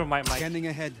on. Viper might. Scanning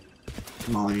ahead.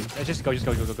 Molly. Just go.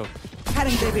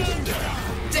 Cutting their vision.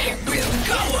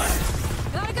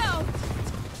 Gotta go!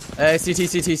 Hey,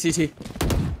 CT.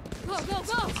 Go, go,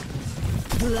 go!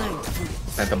 Blind.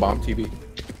 Plant the bomb, TV.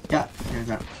 Yeah, here's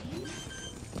that.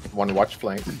 One watch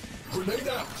flank. Grenade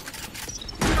out.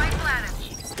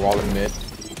 Wall in mid.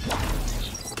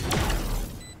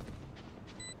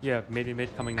 Yeah,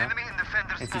 mid coming now.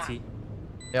 NCT.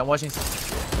 Yeah, I'm watching.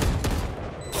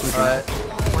 Alright.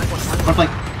 One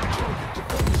flank.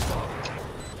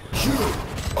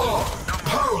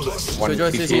 Powerless. One Good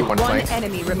job, CT, CT. one One flank.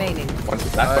 enemy remaining. One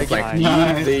last flank.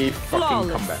 Nice. Easy fucking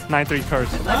Flawless. comeback. 9-3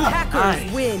 curse.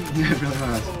 Attackers win. Really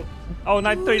nice. Oh,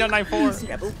 9-3, not 9-4.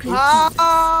 Rebel creeps.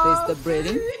 There's the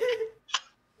breathing.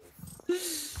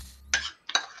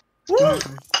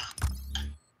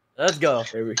 Let's go.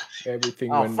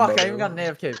 Everything Oh went fuck, better. I even got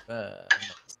native cave.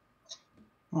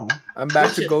 Oh. I'm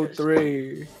back to go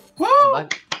 3.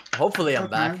 Hopefully I'm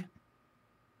Okay. back.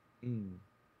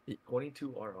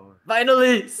 22 RR.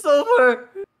 Finally, silver.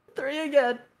 3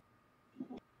 again.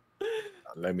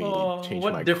 Let me change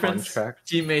what my difference contract.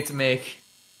 teammates make.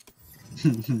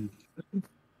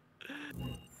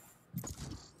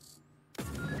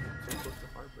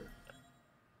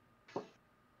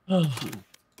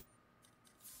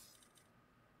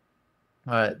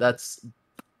 Alright, that's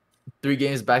 3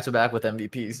 games back to back with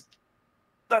MVPs.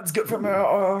 That's good for my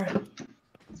RR.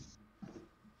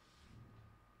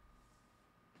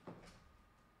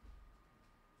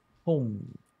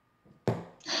 Home.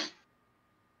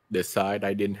 The side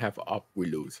I didn't have up, we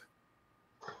lose.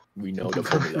 We know the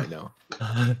formula now.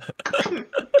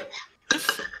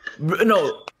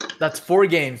 No, that's 4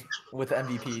 games with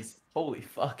MVPs. Holy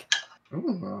fuck.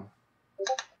 Ooh.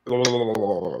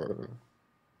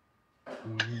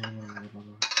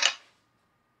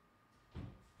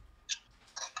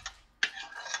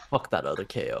 Fuck that other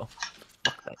KO.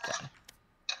 Fuck that guy.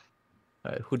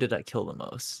 Alright, who did I kill the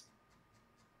most?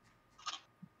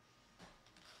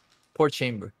 Poor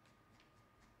Chamber.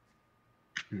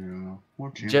 Yeah,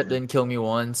 poor Chamber. Jet didn't kill me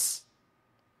once.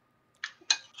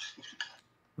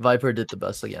 Viper did the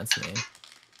best against me.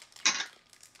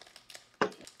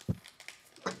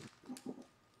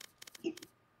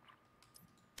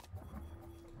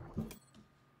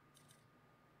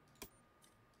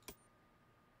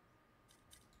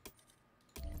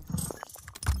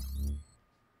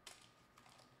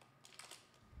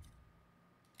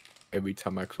 Every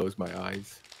time I close my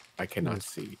eyes, I cannot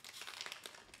see.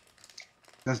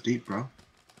 That's deep, bro.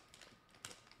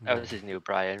 Oh, this is new,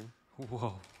 Brian.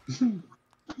 Whoa.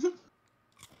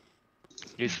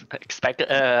 You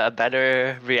expected a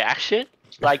better reaction?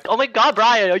 Like, oh my god,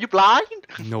 Brian, are you blind?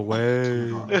 No way.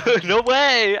 No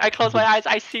way! I close my eyes,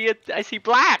 I see it. I see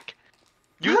black.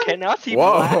 You cannot see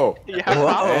black. You have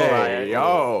problem, Brian. Hey,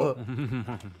 yo.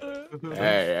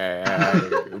 hey,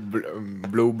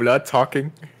 blue blood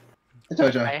talking.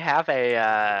 I have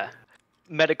a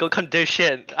medical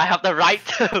condition. I have the right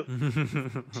to.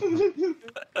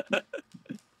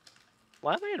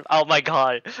 Why am I in... Oh my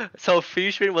god. So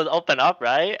free screen was open up,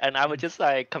 right? And I would just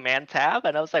like command tab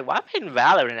and I was like, why am I in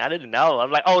Valorant? I didn't know.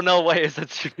 I'm like, oh no way, it's a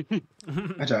stream.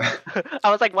 I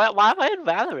was like, why am I in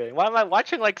Valorant? Why am I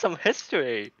watching like some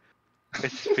history?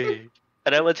 It's free.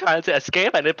 And then we're trying to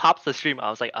escape and it pops the stream. I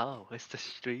was like, oh, it's the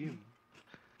stream.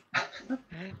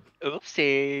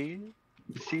 Oopsie.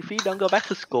 CP, don't go back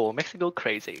to school. Makes it go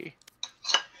crazy.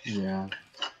 Yeah.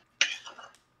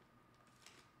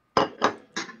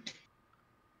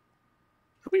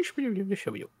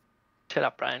 Shut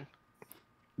up, Brian.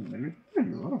 Wait,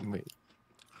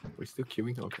 we're still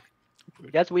queuing? Okay.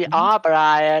 Yes, we are,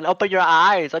 Brian. Open your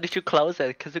eyes. Or did you close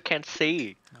it? Because you can't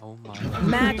see. Oh my.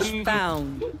 Match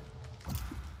found.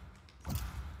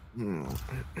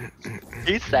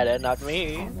 He said it, not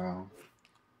me. Oh, no.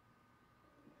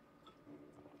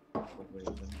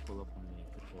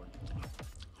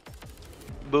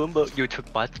 Boom, boom. You took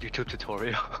what? YouTube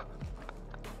tutorial.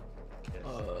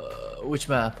 Which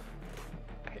map?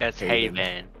 It's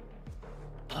Haven.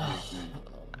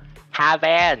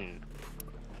 Haven.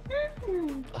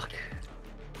 Fuck.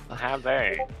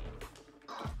 Haven.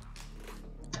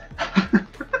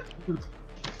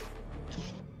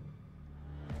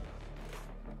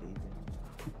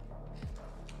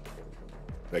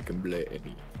 I can play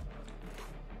any.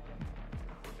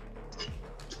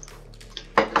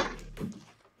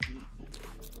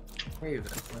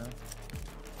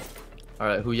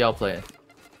 Alright, who y'all playing?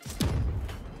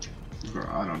 Bro,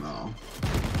 I don't know.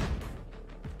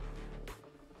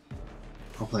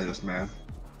 I'll play this man.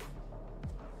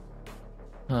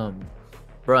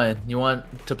 Brian, you want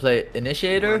to play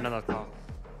Initiator? No, no.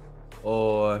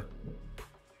 Or...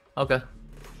 Okay.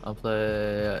 I'll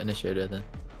play Initiator then.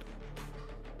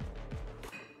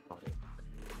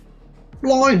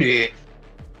 Blindy!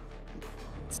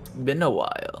 It's been a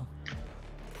while.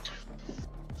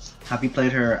 Have you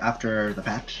played her after the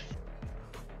patch?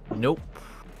 Nope.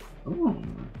 Ooh.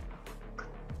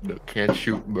 The can't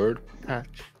shoot bird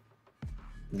patch.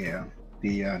 Yeah.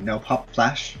 The no pop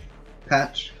flash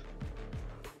patch.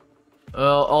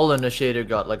 Well, all Initiator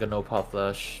got like a no pop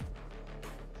flash.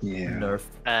 Yeah. Nerf.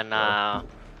 And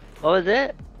what was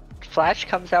it? Flash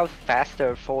comes out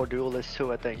faster for Duelist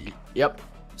too, I think. Yep.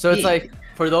 So it's like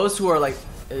for those who are like,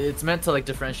 it's meant to like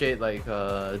differentiate like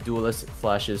Duelist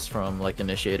flashes from like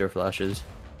Initiator flashes.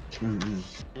 Mm-hmm.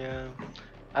 Yeah.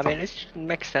 I mean, it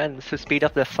makes sense to speed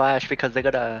up the flash because they're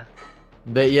gonna.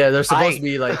 They're supposed to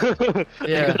be like.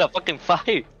 They're gonna fucking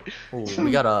fight. Ooh,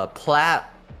 we got a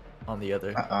plat on the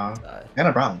other. And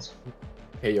a bronze.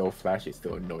 Hey yo, Flash is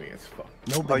still annoying as fuck.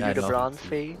 Are you the bronze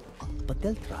fee? But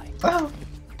they'll try. Oh.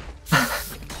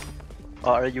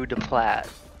 Or are you the plat?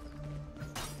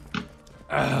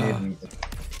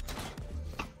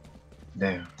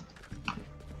 There.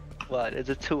 What? Is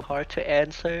it too hard to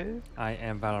answer? I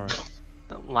am Valorant.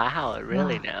 Wow,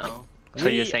 really now? So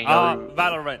you're saying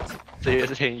Valorant. So you're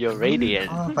saying you're radiant.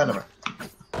 Valorant.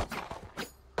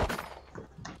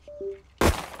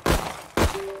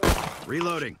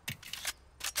 Reloading.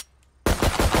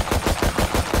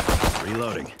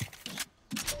 Reloading.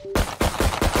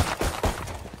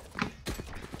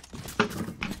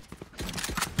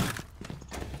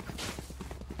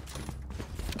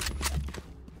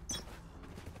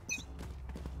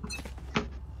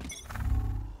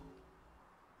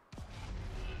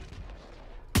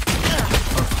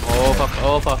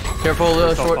 Oh fuck.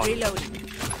 Careful, short. Reloading.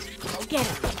 Go get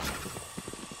it.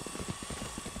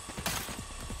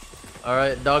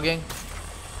 Alright, dogging.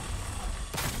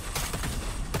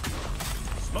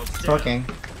 Smoking.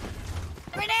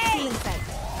 Grenade.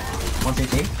 One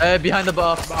CT. Behind the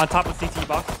box. On top of CT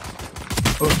box.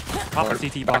 Oh. Top of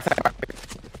CT box.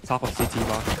 Top of CT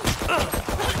box.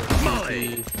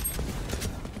 CT.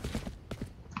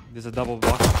 There's a double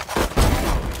box.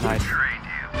 Nice.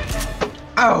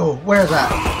 Oh, where's that?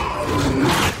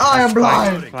 I am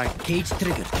blind. Cage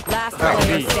triggered. Last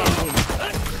player standing.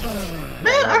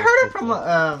 Man, I heard it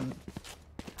from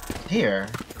here.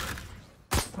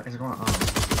 What is going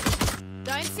on?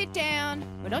 Don't sit down.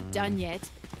 We're not done yet.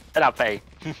 Shut up, hey.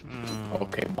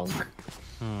 Okay, monk.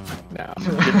 Now.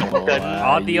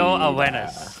 Audio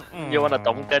awareness. You wanna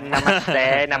donken?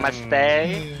 Namaste,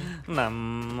 namaste.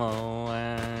 Namo.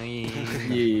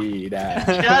 Yeah.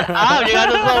 Shut up, you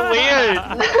guys are so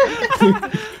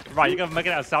weird. Right, you gotta make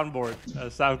it a soundboard. A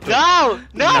sound. No!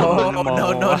 No!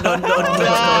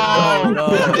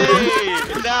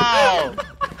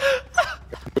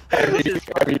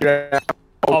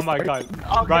 Oh my god.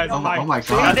 Brian, oh my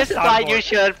god. This is why you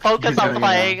should focus on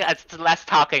playing and less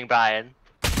talking, Brian.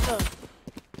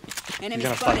 Enemy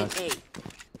gonna spotted stun A.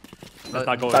 Let's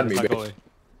not go Stun away. me, Let's not go bitch. away.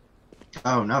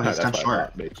 Oh no, he's done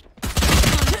short.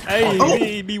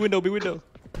 Hey, B window.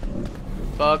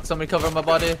 Fuck, somebody cover my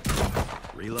body.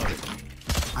 Reloading.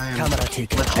 I am.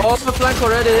 Oh, the flank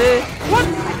already. What?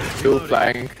 Two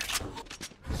flank.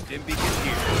 Stim beacon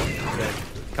here.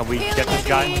 Can we get this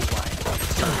guy?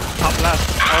 Top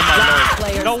left. Oh my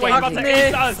lord. No way, you're about to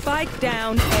ace us. Spike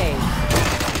down A.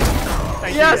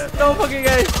 Thank Yes, you. no fucking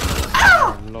way.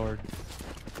 Oh lord.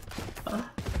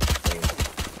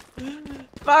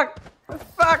 Fuck.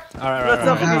 Alright, Let's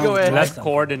not fucking go in. Let's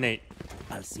coordinate.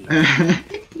 I'll see.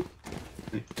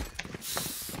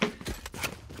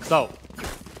 So,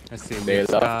 let's see. They This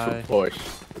love guy. to push.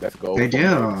 Let's go. They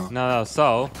do. No.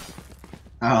 So,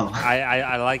 Oh.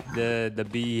 I like the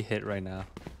B hit right now,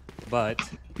 but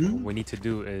what we need to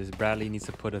do is Bradley needs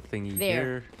to put a thingy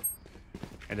here,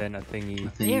 and then a thingy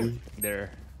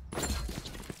there.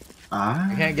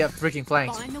 I can't get freaking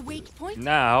flanked. Find the weak point.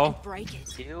 Now, Break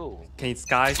it. Ew. can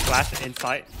Sky flash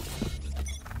inside?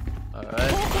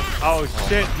 Alright. Oh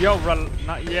shit, yo, run,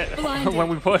 not yet. Blinded. When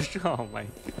we push, oh my,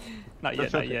 not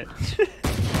yet.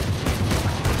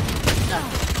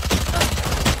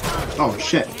 Oh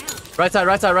shit. Right side.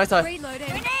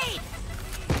 Reloading.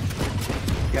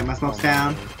 Get my smokes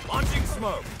down. Launching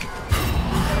smoke.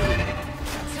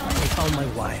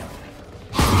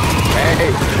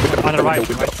 Hey. On the right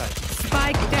side.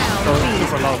 Spike down.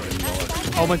 Super low.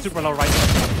 Oh my, super low right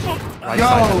side. Right Yo!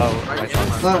 side low. Right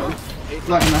side.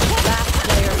 Look, Last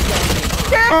player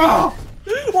standing. oh!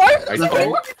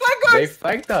 They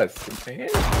flanked us. Man.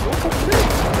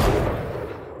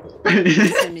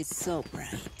 Sun is so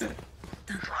bright.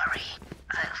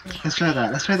 Let's try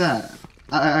that.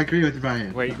 I agree with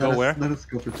Brian. Wait, go where? Let us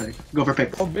go for pick. Go for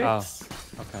picks. Oh,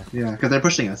 okay. Yeah, because they're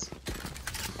pushing us.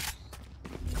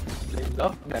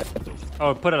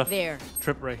 Oh, put a There.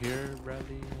 trip right here,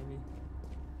 Bradley, maybe?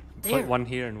 There. Put one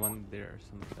here and one there, or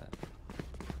something like that.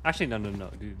 Actually, no.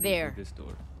 Do There. this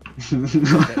door.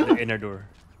 The inner door.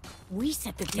 We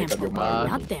set the up tempo, your mind.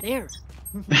 not that air.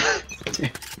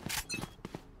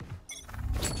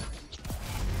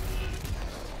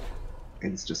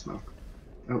 It's just smoke.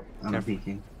 Oh, I'm Careful.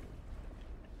 peeking.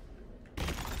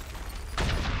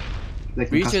 They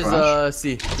can Reach cast is garage.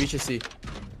 C. Reach is C.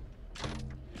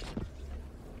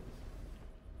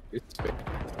 It's big.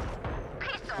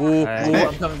 Ooh, Hey.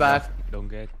 I'm coming back. Don't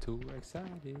get too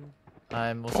excited.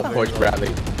 I'm also very Push low.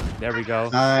 Bradley. There we go.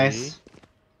 Nice.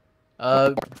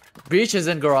 See? Breach is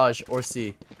in garage or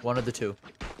C. One of the two.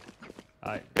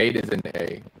 Alright, 8 is in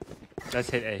A. let's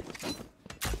hit A.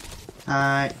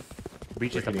 Alright.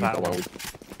 Breach is the Hitting the one platform.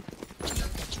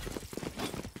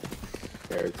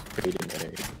 There's 8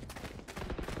 in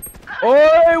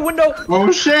Oh, window!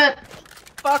 Oh shit!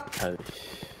 Fuck! A.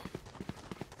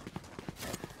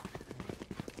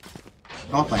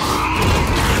 Oh my.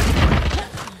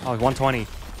 Oh, 120.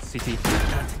 CT.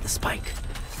 The spike.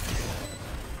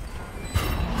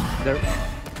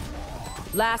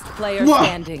 Last player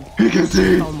standing.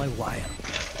 On my wire.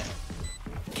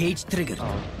 Cage triggered.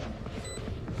 Oh.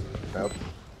 Nope.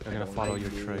 They're gonna follow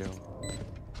your trail.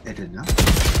 It did not.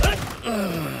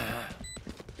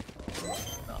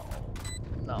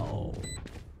 No.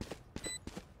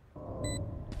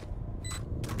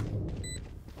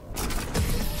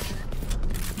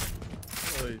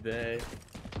 Oh, day.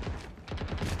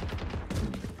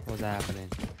 What's happening?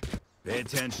 Pay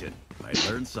attention. I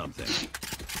learned something.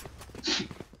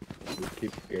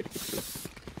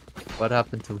 What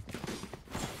happened to?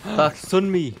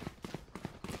 Sunmi.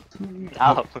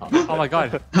 Ow. Oh my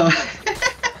god.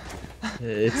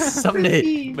 It's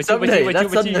Sunday. But Sunday. you-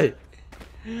 That's but you- Sunday.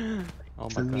 Oh my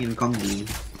Sunny god. and Kongi.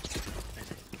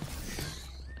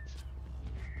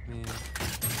 Man.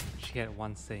 She had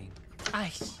one saying.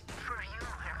 Ice.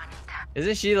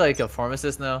 Isn't she like a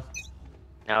pharmacist now?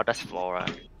 No, that's Flora.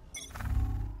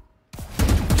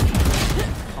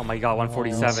 Oh my god,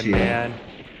 147, shit. man.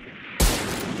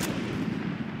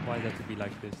 Why does it have to be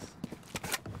like this?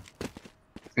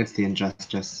 It's the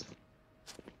injustice.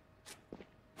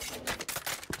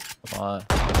 Come on.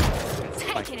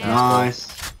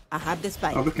 Nice. I have the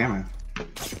spike. Oh, good camera.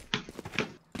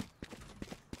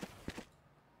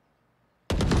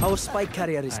 Our spike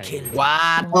carrier is killed.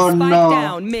 What? Oh Spike no.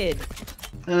 down mid.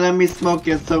 Let me smoke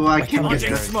it so I can get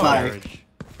the spike.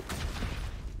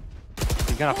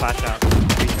 He's gonna flash out.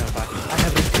 He's gonna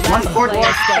flash out. One fourth.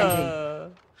 Player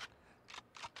standing.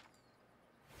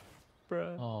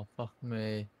 Bruh. Oh fuck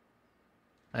me.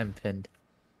 I'm pinned.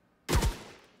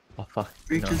 Oh fuck.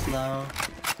 Reach No. is low.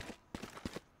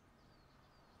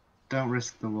 Don't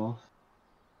risk the wolf.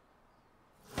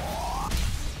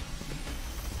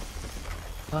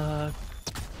 Fuck.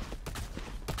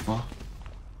 Oh.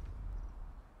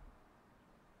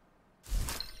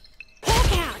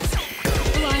 Hawk out!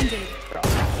 Blinded.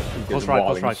 Close right,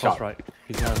 close right, close right.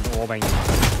 He's gonna wallbang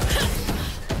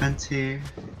you. Fence here.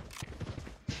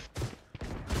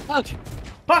 Fuck.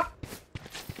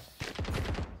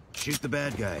 Shoot the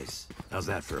bad guys. How's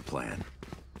that for a plan?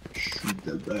 Shoot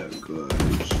the bad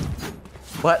guys.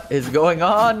 What is going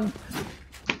on?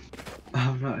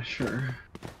 I'm not sure.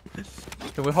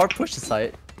 Can we hard push the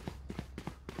site?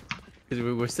 Because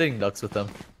we're sitting ducks with them.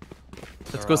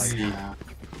 Let's go see. Yeah.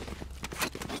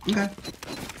 Okay.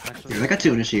 Actually, Yeah, I got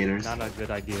 2 initiators. not a good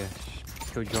idea.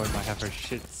 Still join might have her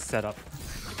shit set up.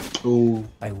 Ooh.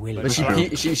 I will. But she,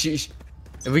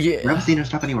 if we get. We haven't seen her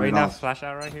stop anywhere Right at now, all. flash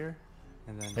out right here.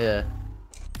 And then. Yeah.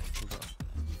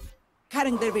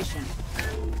 Cutting their vision.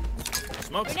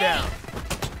 Smoke's down.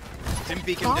 Dim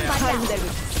beacon down. Cutting their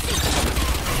vision.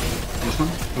 This one?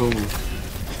 Oh.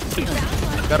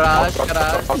 Garage.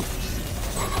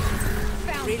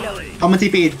 Reloading. I'm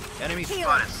TP. Enemy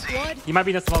spotted. He might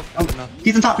be in the smoke. Oh, No.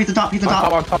 he's on top, he's on top, he's on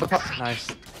top. On top. Nice.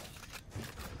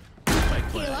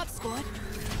 Heal up, squad.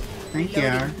 Thank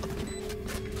you.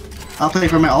 I'll play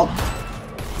for my ult.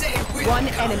 One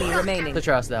enemy remaining. Put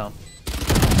your ass down.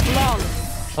 Long.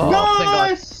 Oh, thank God.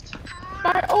 Nice!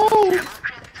 My ult!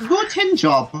 Good hit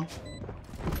job.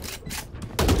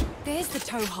 There's the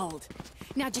toe hold.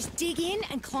 Now just dig in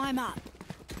and climb up.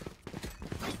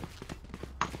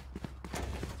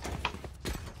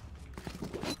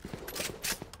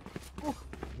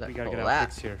 We gotta get our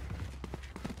picks here.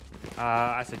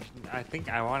 I think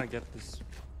I want to get this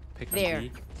pick on There.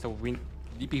 B. So we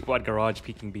need people at garage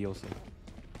peeking B also.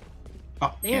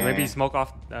 Oh, yeah. Maybe smoke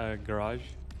off garage.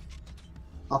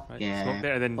 Oh, Right? yeah. Smoke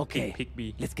there and then Okay. peek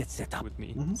B Let's get set up. with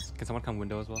me. Mhm. Can someone come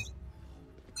window as well?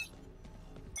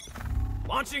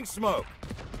 Launching smoke.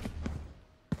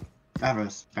 I have a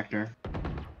Spectre.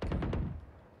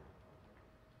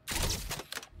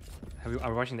 Are we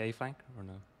watching the A flank or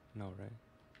no? No, right?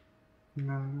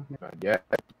 No. Not yet.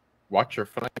 Watch your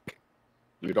flank.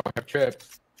 You don't have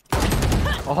chips.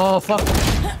 Oh fuck.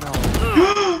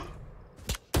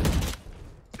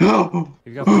 No.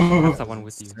 You got have someone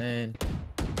with you. Man.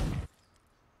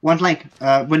 One flank,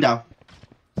 window.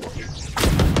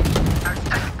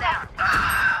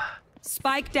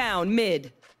 Spike down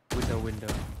mid. Window.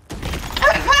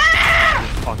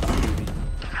 Fuck you.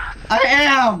 I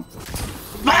am!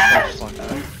 Fuck.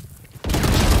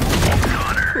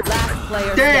 Last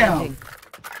player Damn. standing.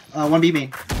 1B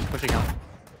main. Pushing out.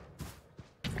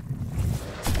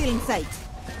 Still in sight.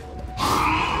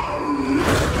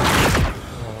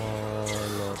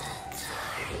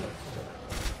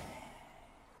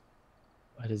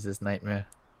 What is this nightmare?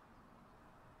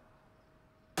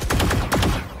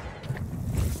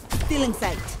 Still in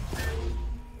sight.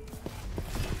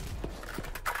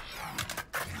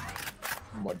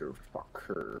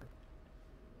 Motherfucker.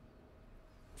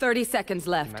 30 seconds He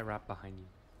left. might wrap behind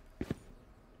you.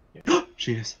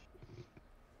 Jeez.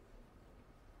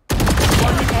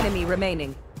 One enemy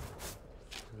remaining.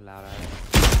 Loud.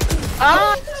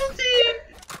 Ah!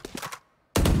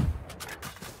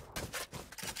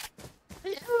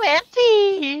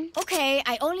 Empty. Okay,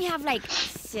 I only have like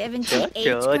 78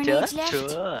 grenades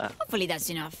left. Hopefully that's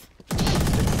enough.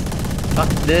 Fuck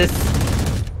this.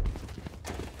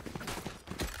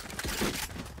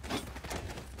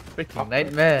 Freaking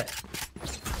nightmare.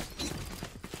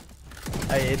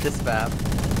 I hate this map.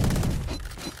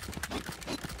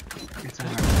 It's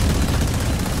hard.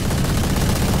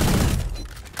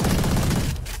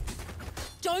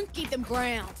 Don't give them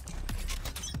ground.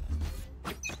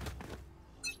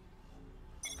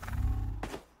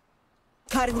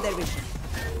 Cutting their vision.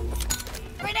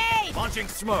 Grenade! Launching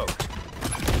smoke.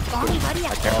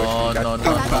 Oh no.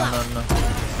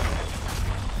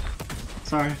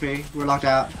 Sorry, Faye. We're locked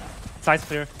out. Side's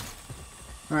clear.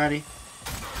 Alrighty.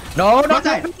 No, Not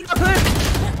that.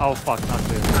 Oh fuck, not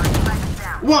clear.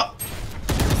 What?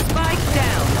 Spike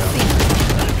down.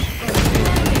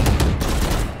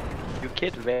 You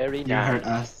kid very You nice. hurt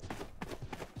us.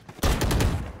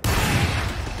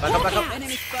 Back up.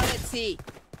 Enemy spotted C.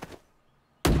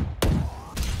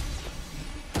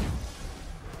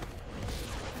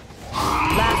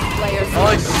 Last player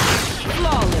flawless.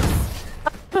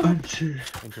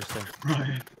 Interesting.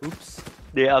 Right. Oops.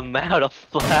 The amount of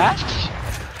flash.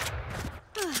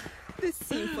 The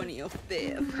symphony of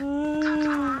death.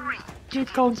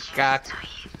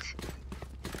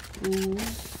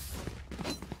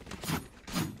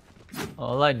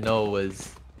 All I know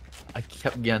was I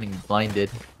kept getting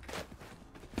blinded.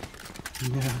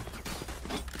 Yeah.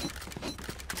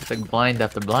 It's like blind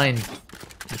after blind.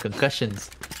 The concussions.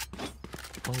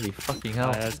 Holy fucking hell.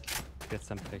 Let's get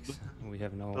some picks. We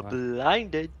have no.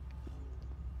 Blinded.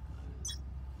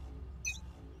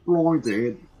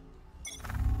 Blinded.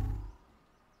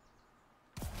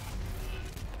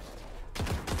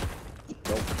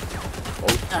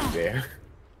 Oh, there.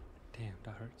 Damn,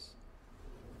 that hurts.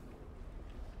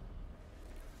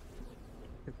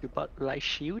 You bought like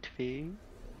shield thing.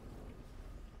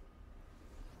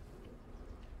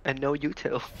 And no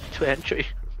util to entry.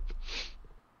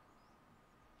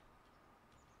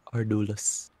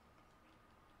 Ardulus.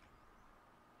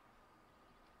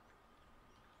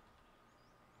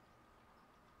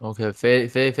 Okay,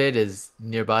 Fade is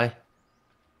nearby.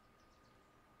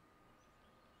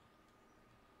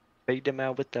 Bait them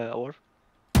out with the orb.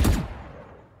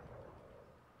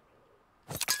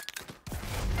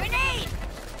 Grenade!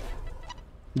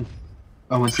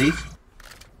 Oh, and C?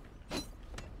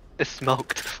 It's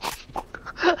smoked.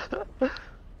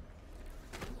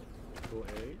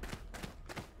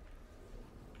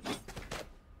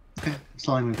 Okay,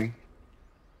 slowly moving.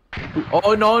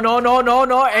 Oh no.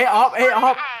 A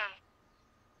up.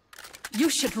 You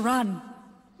should run.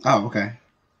 Oh, okay.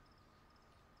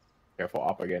 Careful,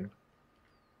 up again.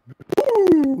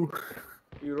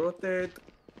 You rotate.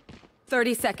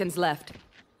 30 seconds left.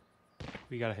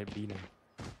 We gotta hit B now.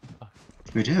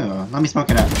 We do. Let me smoke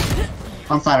it up.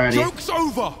 On side already. Joke's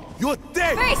over! You're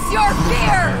dead! Face your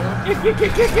fear!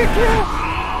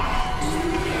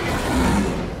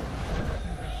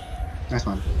 Nice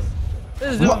one.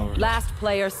 Last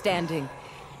player standing.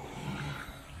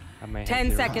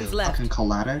 10 seconds left. Fucking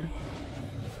collided.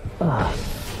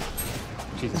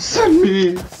 Jesus.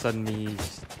 Suddenly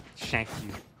shank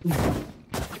you.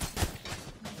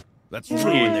 Let's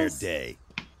ruin their day.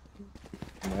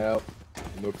 Well,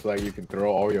 looks like you can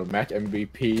throw all your match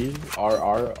MVP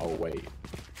RR away.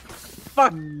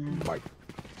 Fuck! Mike.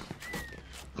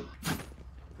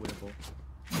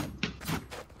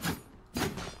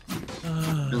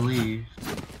 Believe.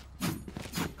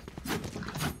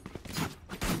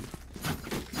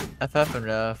 FF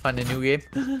and find a new game.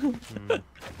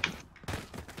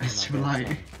 It's too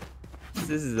light.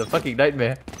 This is a fucking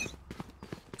nightmare.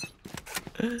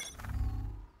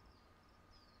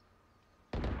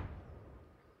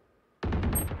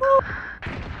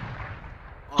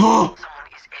 Oh!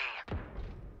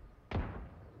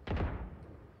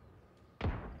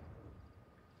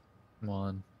 Come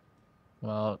on. Come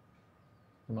out.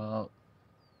 Come out.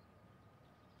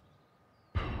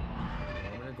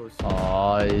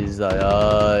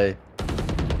 Ay.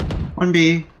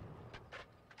 1B.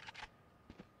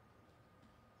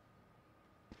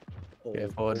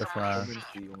 Careful with the flash.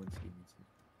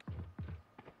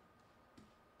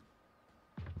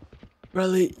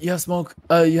 Really? You have smoke?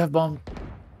 You have bomb.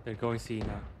 They're going C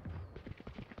now.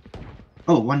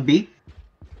 Oh, 1B?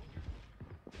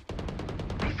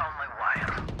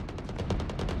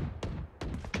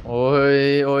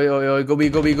 Oi. Go B.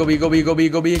 Got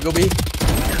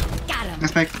him.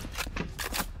 Respect.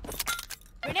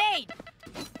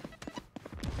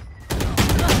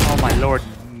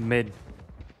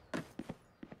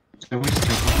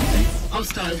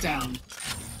 Hostile down.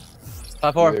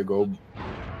 Platform. Either go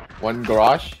one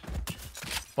garage.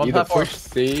 One Either platform. push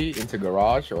C into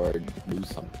garage or do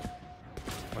something.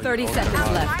 30 seconds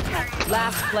left.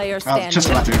 Last player standing. Just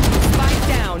left here. Spike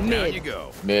down mid. There you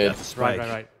go. Mid.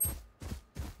 Right.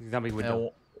 Zombie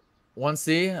window. One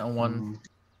C and one.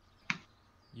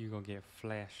 You gonna get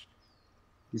flashed.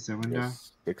 Use the window.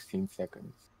 Just 16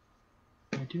 seconds.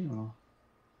 I do.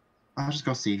 I'll just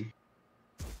go C.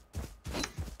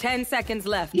 10 seconds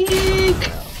left.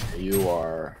 You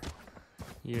are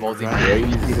multi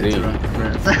crazy.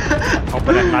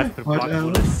 Open that knife to block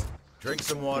bullets. Drink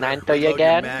some water. 9-3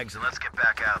 again. Mags and let's get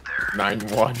back out there.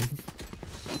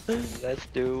 9-1. Let's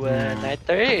do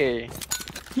 9-3.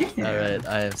 Yeah. Alright,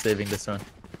 I am saving this one.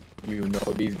 You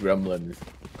know these gremlins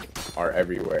are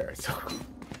everywhere, so.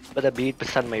 But the beat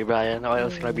percent me, Brian, or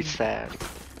else gonna be sad.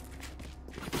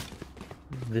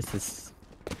 This is.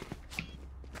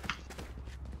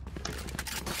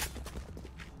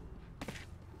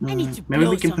 Maybe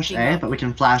we can push A, but we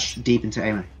can flash deep into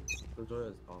A.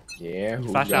 Yeah,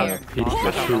 who's Flash gonna out. pick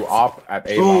the two up at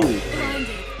A Oh. bomb?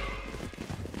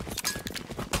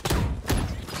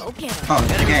 Okay. Oh,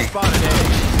 okay.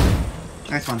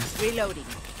 Nice one. Reloading.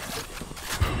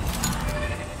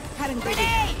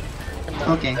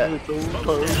 Okay.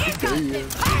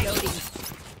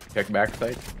 Check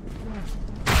backside.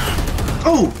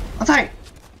 Oh! On side!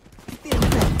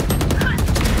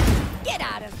 Get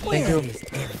out of Thank here. you.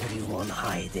 Everyone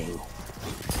hiding.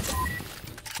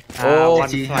 Oh, one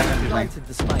T flash. had like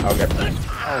I'll get that.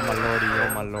 Oh my lordy,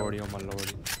 oh my lordy, oh my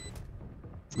lordy.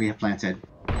 we have planted.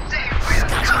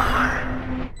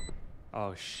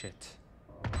 Oh shit.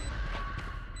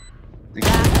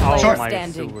 Last Oh player my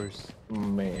standing. sewers.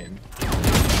 Man.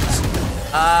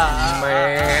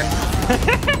 man.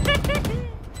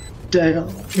 Damn.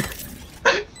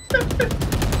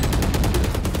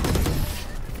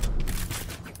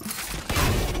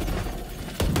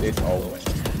 It's over.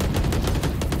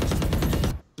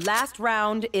 Last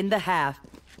round in the half.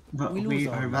 But we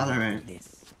are Valorant.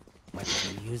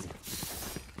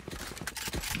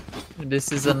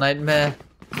 This is a nightmare.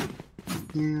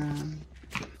 Yeah.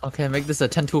 Okay, make this a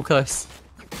 10-2 curse.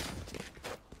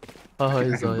 Oh,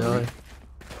 he's oh,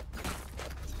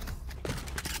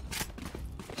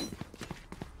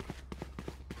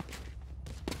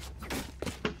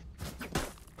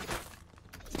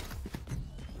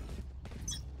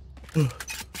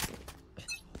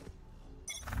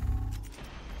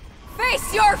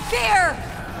 Face your fear!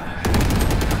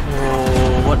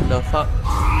 Oh, what the fuck?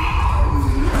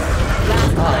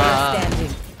 Last player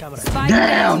standing. Spike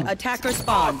down. Attacker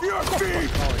spawn.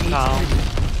 Calm.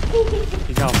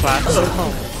 He's got flash.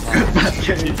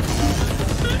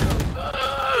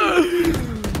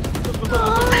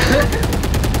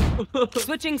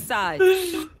 Switching sides.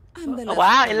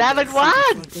 Wow,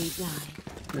 11-1!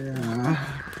 Yeah.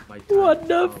 What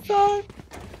the fuck?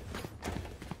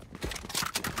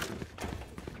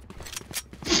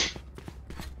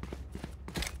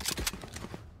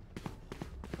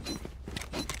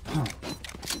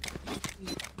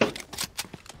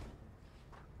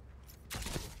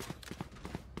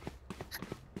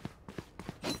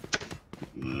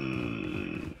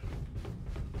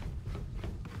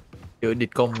 Kiểu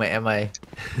địt công mẹ mày.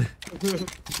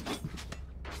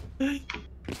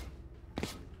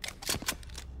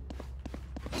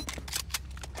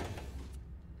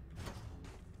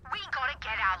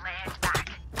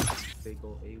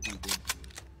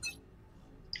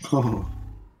 Oh.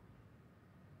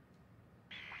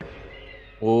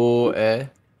 Oh, eh.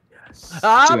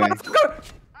 Ah, motherfucker!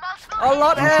 A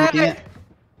lot, eh!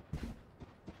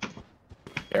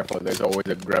 Careful, there's always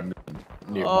a gremlin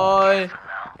nearby. Oi!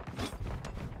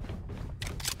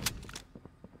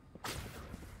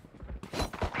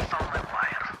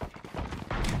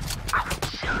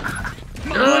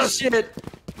 Oh shit!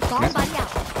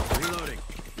 Reloading.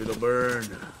 It'll burn.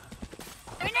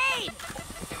 Grenade.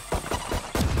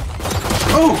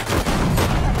 Oh!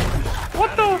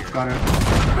 What the? Got her.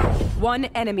 One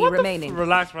enemy remaining.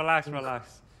 Relax. Last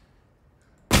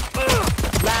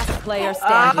player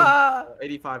standing.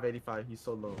 85, he's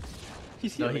so low.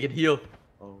 No, he can heal.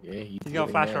 Oh. Yeah, He's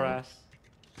gonna flash her ass.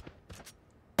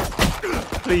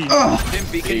 Please. Dim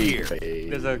beacon here.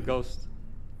 There's a ghost.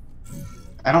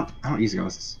 I don't use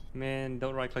ghosts. Man,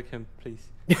 don't right click him, please.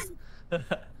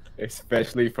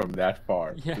 Especially from that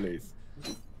far, Yeah. please.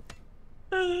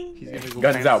 He's gonna go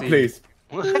Guns out, fancy.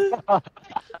 please.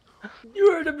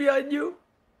 You heard him behind you.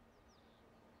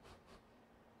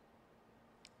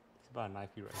 It's about a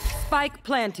knifey right here. Spike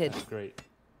planted. That's great.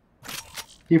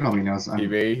 He probably knows. I'm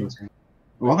TV.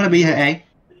 We're gonna be here, A.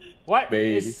 What?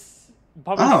 Baby. It's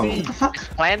Probably Oh, C. what the fuck?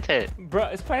 Planted. Bro,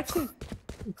 it's planted.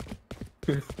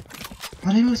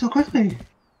 Why did you move so quickly?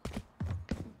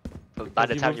 By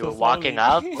the time you were so walking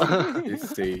slowly. up. You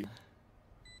see.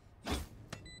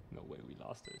 No way we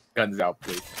lost this. Guns out,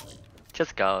 please.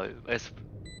 Just go. It's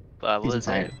what He's was it?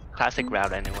 inside. Classic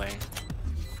route anyway.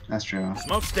 That's true.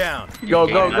 Smoke's down. Go,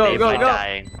 You go, gain go, money go, by go.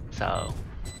 dying, so.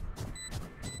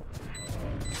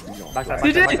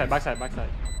 Backside.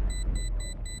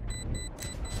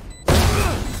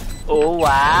 Oh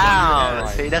wow!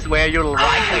 Right. See, that's where you like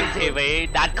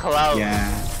TV. That close.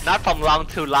 Yeah, Not from long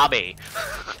to lobby.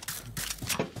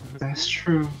 that's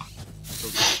true.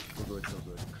 So good.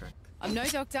 Correct. I'm no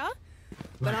doctor,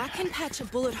 but I can patch a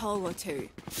bullet hole or two.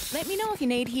 Let me know if you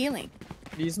need healing.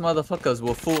 These motherfuckers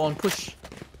will full on push.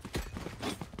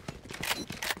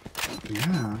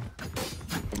 Yeah.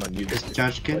 Come on, you Is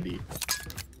Judge good? buddy.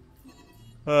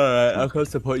 Alright, I can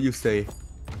support you say.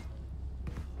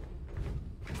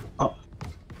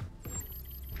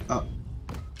 Oh.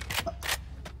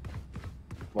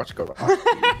 Watch go.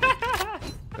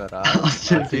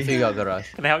 Garage. TV got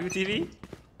garage. Can I help you, TV?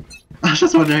 I was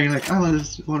just wondering, like, oh,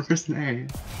 there's one person A.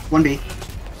 1B.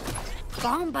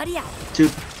 Bomb buddy out.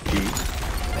 2B.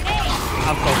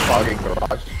 I'm so Fogging fucked.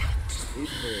 garage.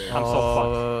 I'm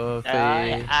so fucked.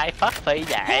 I fuck for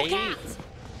vậy.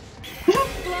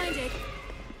 Blinded.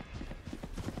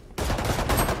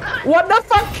 What the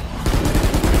fuck?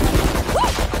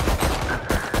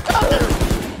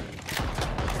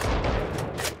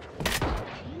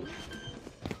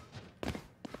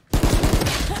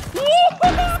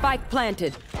 Spike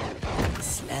planted.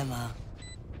 Slammer.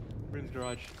 Brim's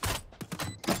garage.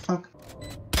 Fuck.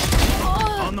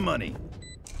 On the money.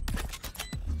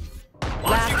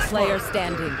 Last player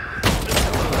standing.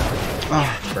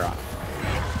 Oh, Bruh.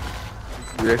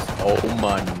 Yes, oh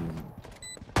man.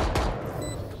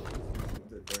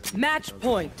 Match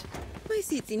point. My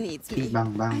city needs bing me.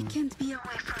 bang bang. I can't be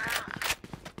away forever.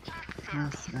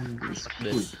 Yes, and this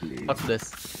This. quickly. Fuck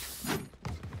this.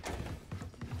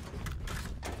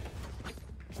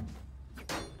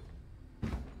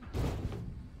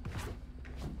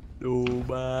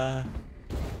 Duba.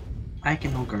 I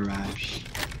can hold garage.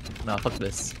 Nah, fuck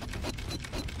this.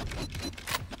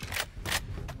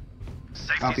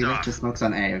 I'll be left to smokes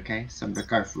on A, okay? So be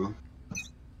careful.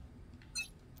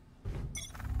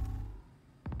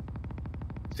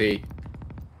 See.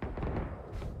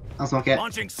 I'll smoke it.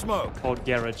 Launching smoke. Hold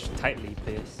garage tightly,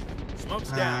 please. Smoke's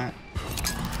down.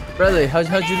 Bradley, how'd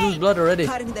you lose blood already?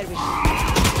 Cutting their vision.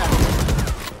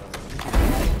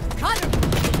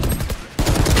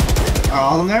 Are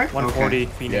all of them there? 140 Okay.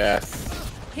 Phoenix.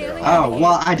 Yes. Oh,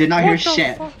 well, I did not hear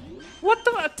shit. What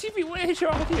the TV? Where is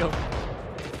your audio?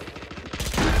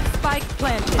 Spike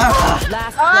planted. Ah.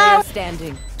 Last player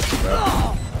standing.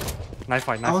 Knife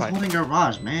fight, I knife was fight. holding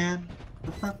garage, man. What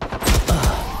the fuck?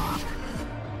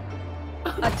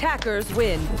 Attackers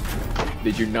win.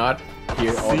 Did you not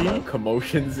hear all See? the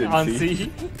commotions in On C?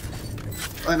 C.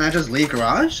 And I just leave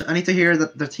garage? I need to hear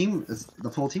that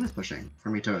the full team is pushing for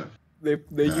me to. They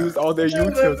used all their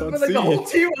utils on C. The whole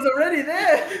team was already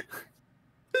there.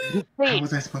 How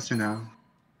was I supposed to know?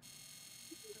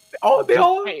 All their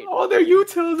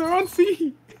utils are on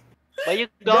C. Where you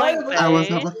going, I was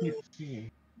not babe? looking at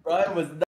C. Brian was